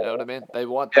for. You know what I mean? They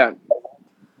want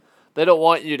They don't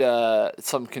want you to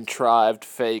some contrived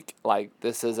fake, like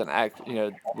this isn't act.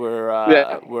 We're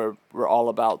all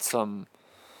about some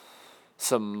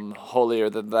holier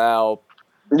than thou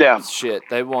shit.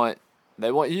 They want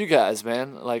you guys,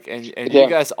 man. Like, and you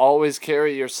guys always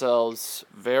carry yourselves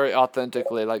very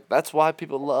authentically. Like, that's why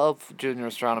people love Junior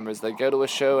Astronomers. They go to a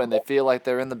show and they feel like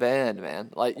they're in the band, man.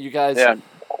 Like, you guys,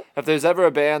 if there's ever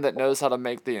a band that knows how to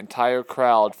make the entire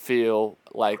crowd feel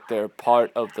like they're part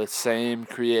of the same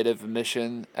creative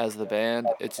mission as the band,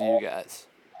 it's you guys.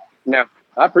 Yeah,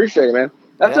 I appreciate it, man.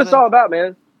 That's what it's all about,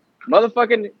 man.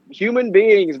 Motherfucking human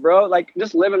beings, bro. Like,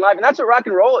 just living life. And that's what rock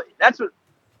and roll,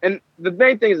 and the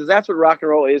main thing is that's what rock and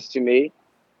roll is to me,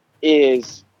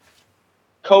 is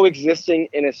coexisting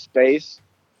in a space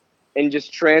and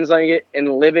just translating it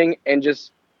and living and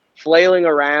just flailing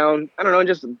around. I don't know,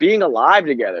 just being alive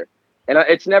together. And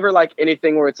it's never like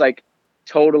anything where it's like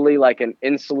totally like an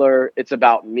insular, it's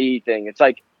about me thing. It's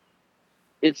like,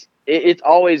 it's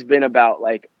always been about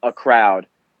like a crowd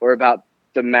or about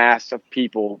the mass of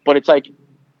people. But it's like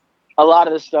a lot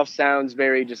of this stuff sounds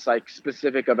very just like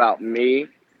specific about me.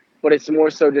 But it's more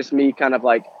so just me kind of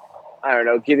like, I don't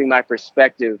know, giving my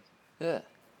perspective. Yeah.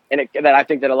 And that I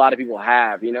think that a lot of people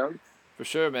have, For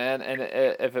sure, man. And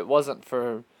if it wasn't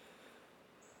for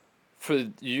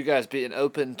you guys being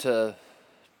open to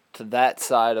to that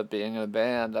side of being in a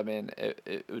band, I mean,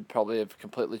 it would probably have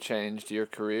completely changed your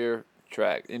career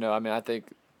track. You know, I mean, I think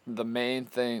the main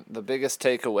thing, the biggest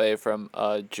takeaway from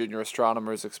Junior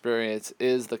Astronomer's experience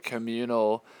is the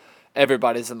communal,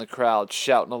 everybody's in the crowd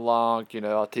shouting along, you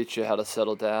know, I'll teach you how to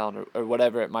settle down or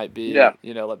whatever it might be. Yeah.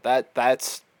 You know, like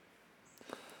that's,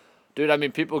 dude, I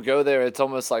mean, people go there, it's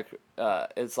almost like,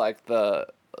 it's like the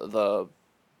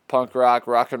punk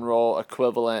rock and roll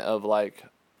equivalent of like,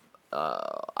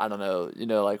 I don't know, you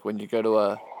know, like when you go to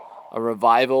a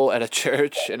revival at a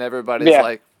church and everybody's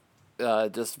like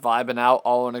just vibing out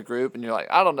all in a group and you're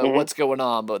like, I don't know what's going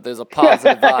on, but there's a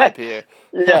positive vibe here.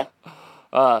 Yeah.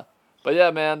 But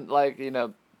yeah, man, like, you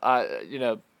know,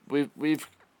 we've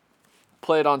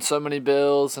played on so many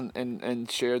bills and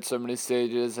shared so many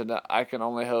stages, and I can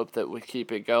only hope that we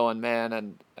keep it going, man.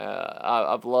 And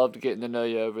I've loved getting to know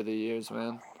you over the years,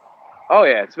 man. Oh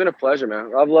yeah, it's been a pleasure,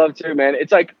 man. I've loved too, man.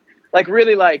 It's like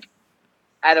really like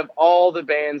out of all the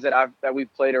bands that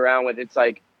we've played around with, it's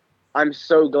like I'm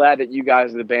so glad that you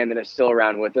guys are the band that is still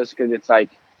around with us, because it's like,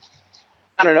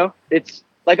 I don't know, it's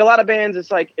like a lot of bands,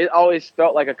 it's like it always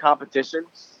felt like a competition.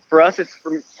 For us, it's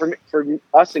for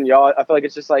us and y'all, I feel like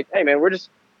it's just like, hey man, we're just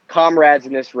comrades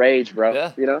in this rage, bro.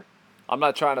 Yeah. You know? I'm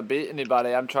not trying to beat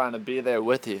anybody. I'm trying to be there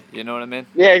with you. You know what I mean?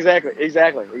 Yeah, exactly.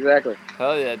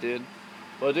 Hell yeah, dude.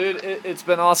 Well, dude, it's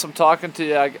been awesome talking to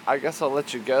you. I guess I'll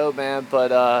let you go, man.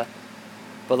 But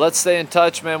let's stay in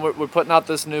touch, man. We're putting out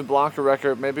this new Blanca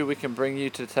record. Maybe we can bring you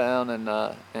to town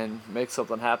and make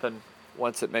something happen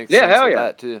once it makes sense with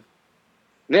that too.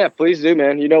 Yeah, please do,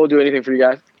 man. You know we'll do anything for you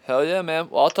guys. Hell yeah, man.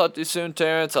 Well, I'll talk to you soon,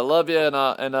 Terrence. I love you, and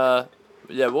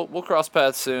yeah, we'll cross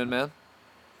paths soon, man.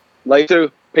 Love you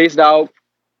too. Peace out.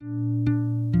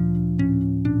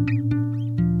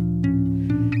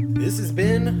 This has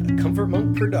been a Comfort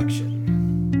Monk production.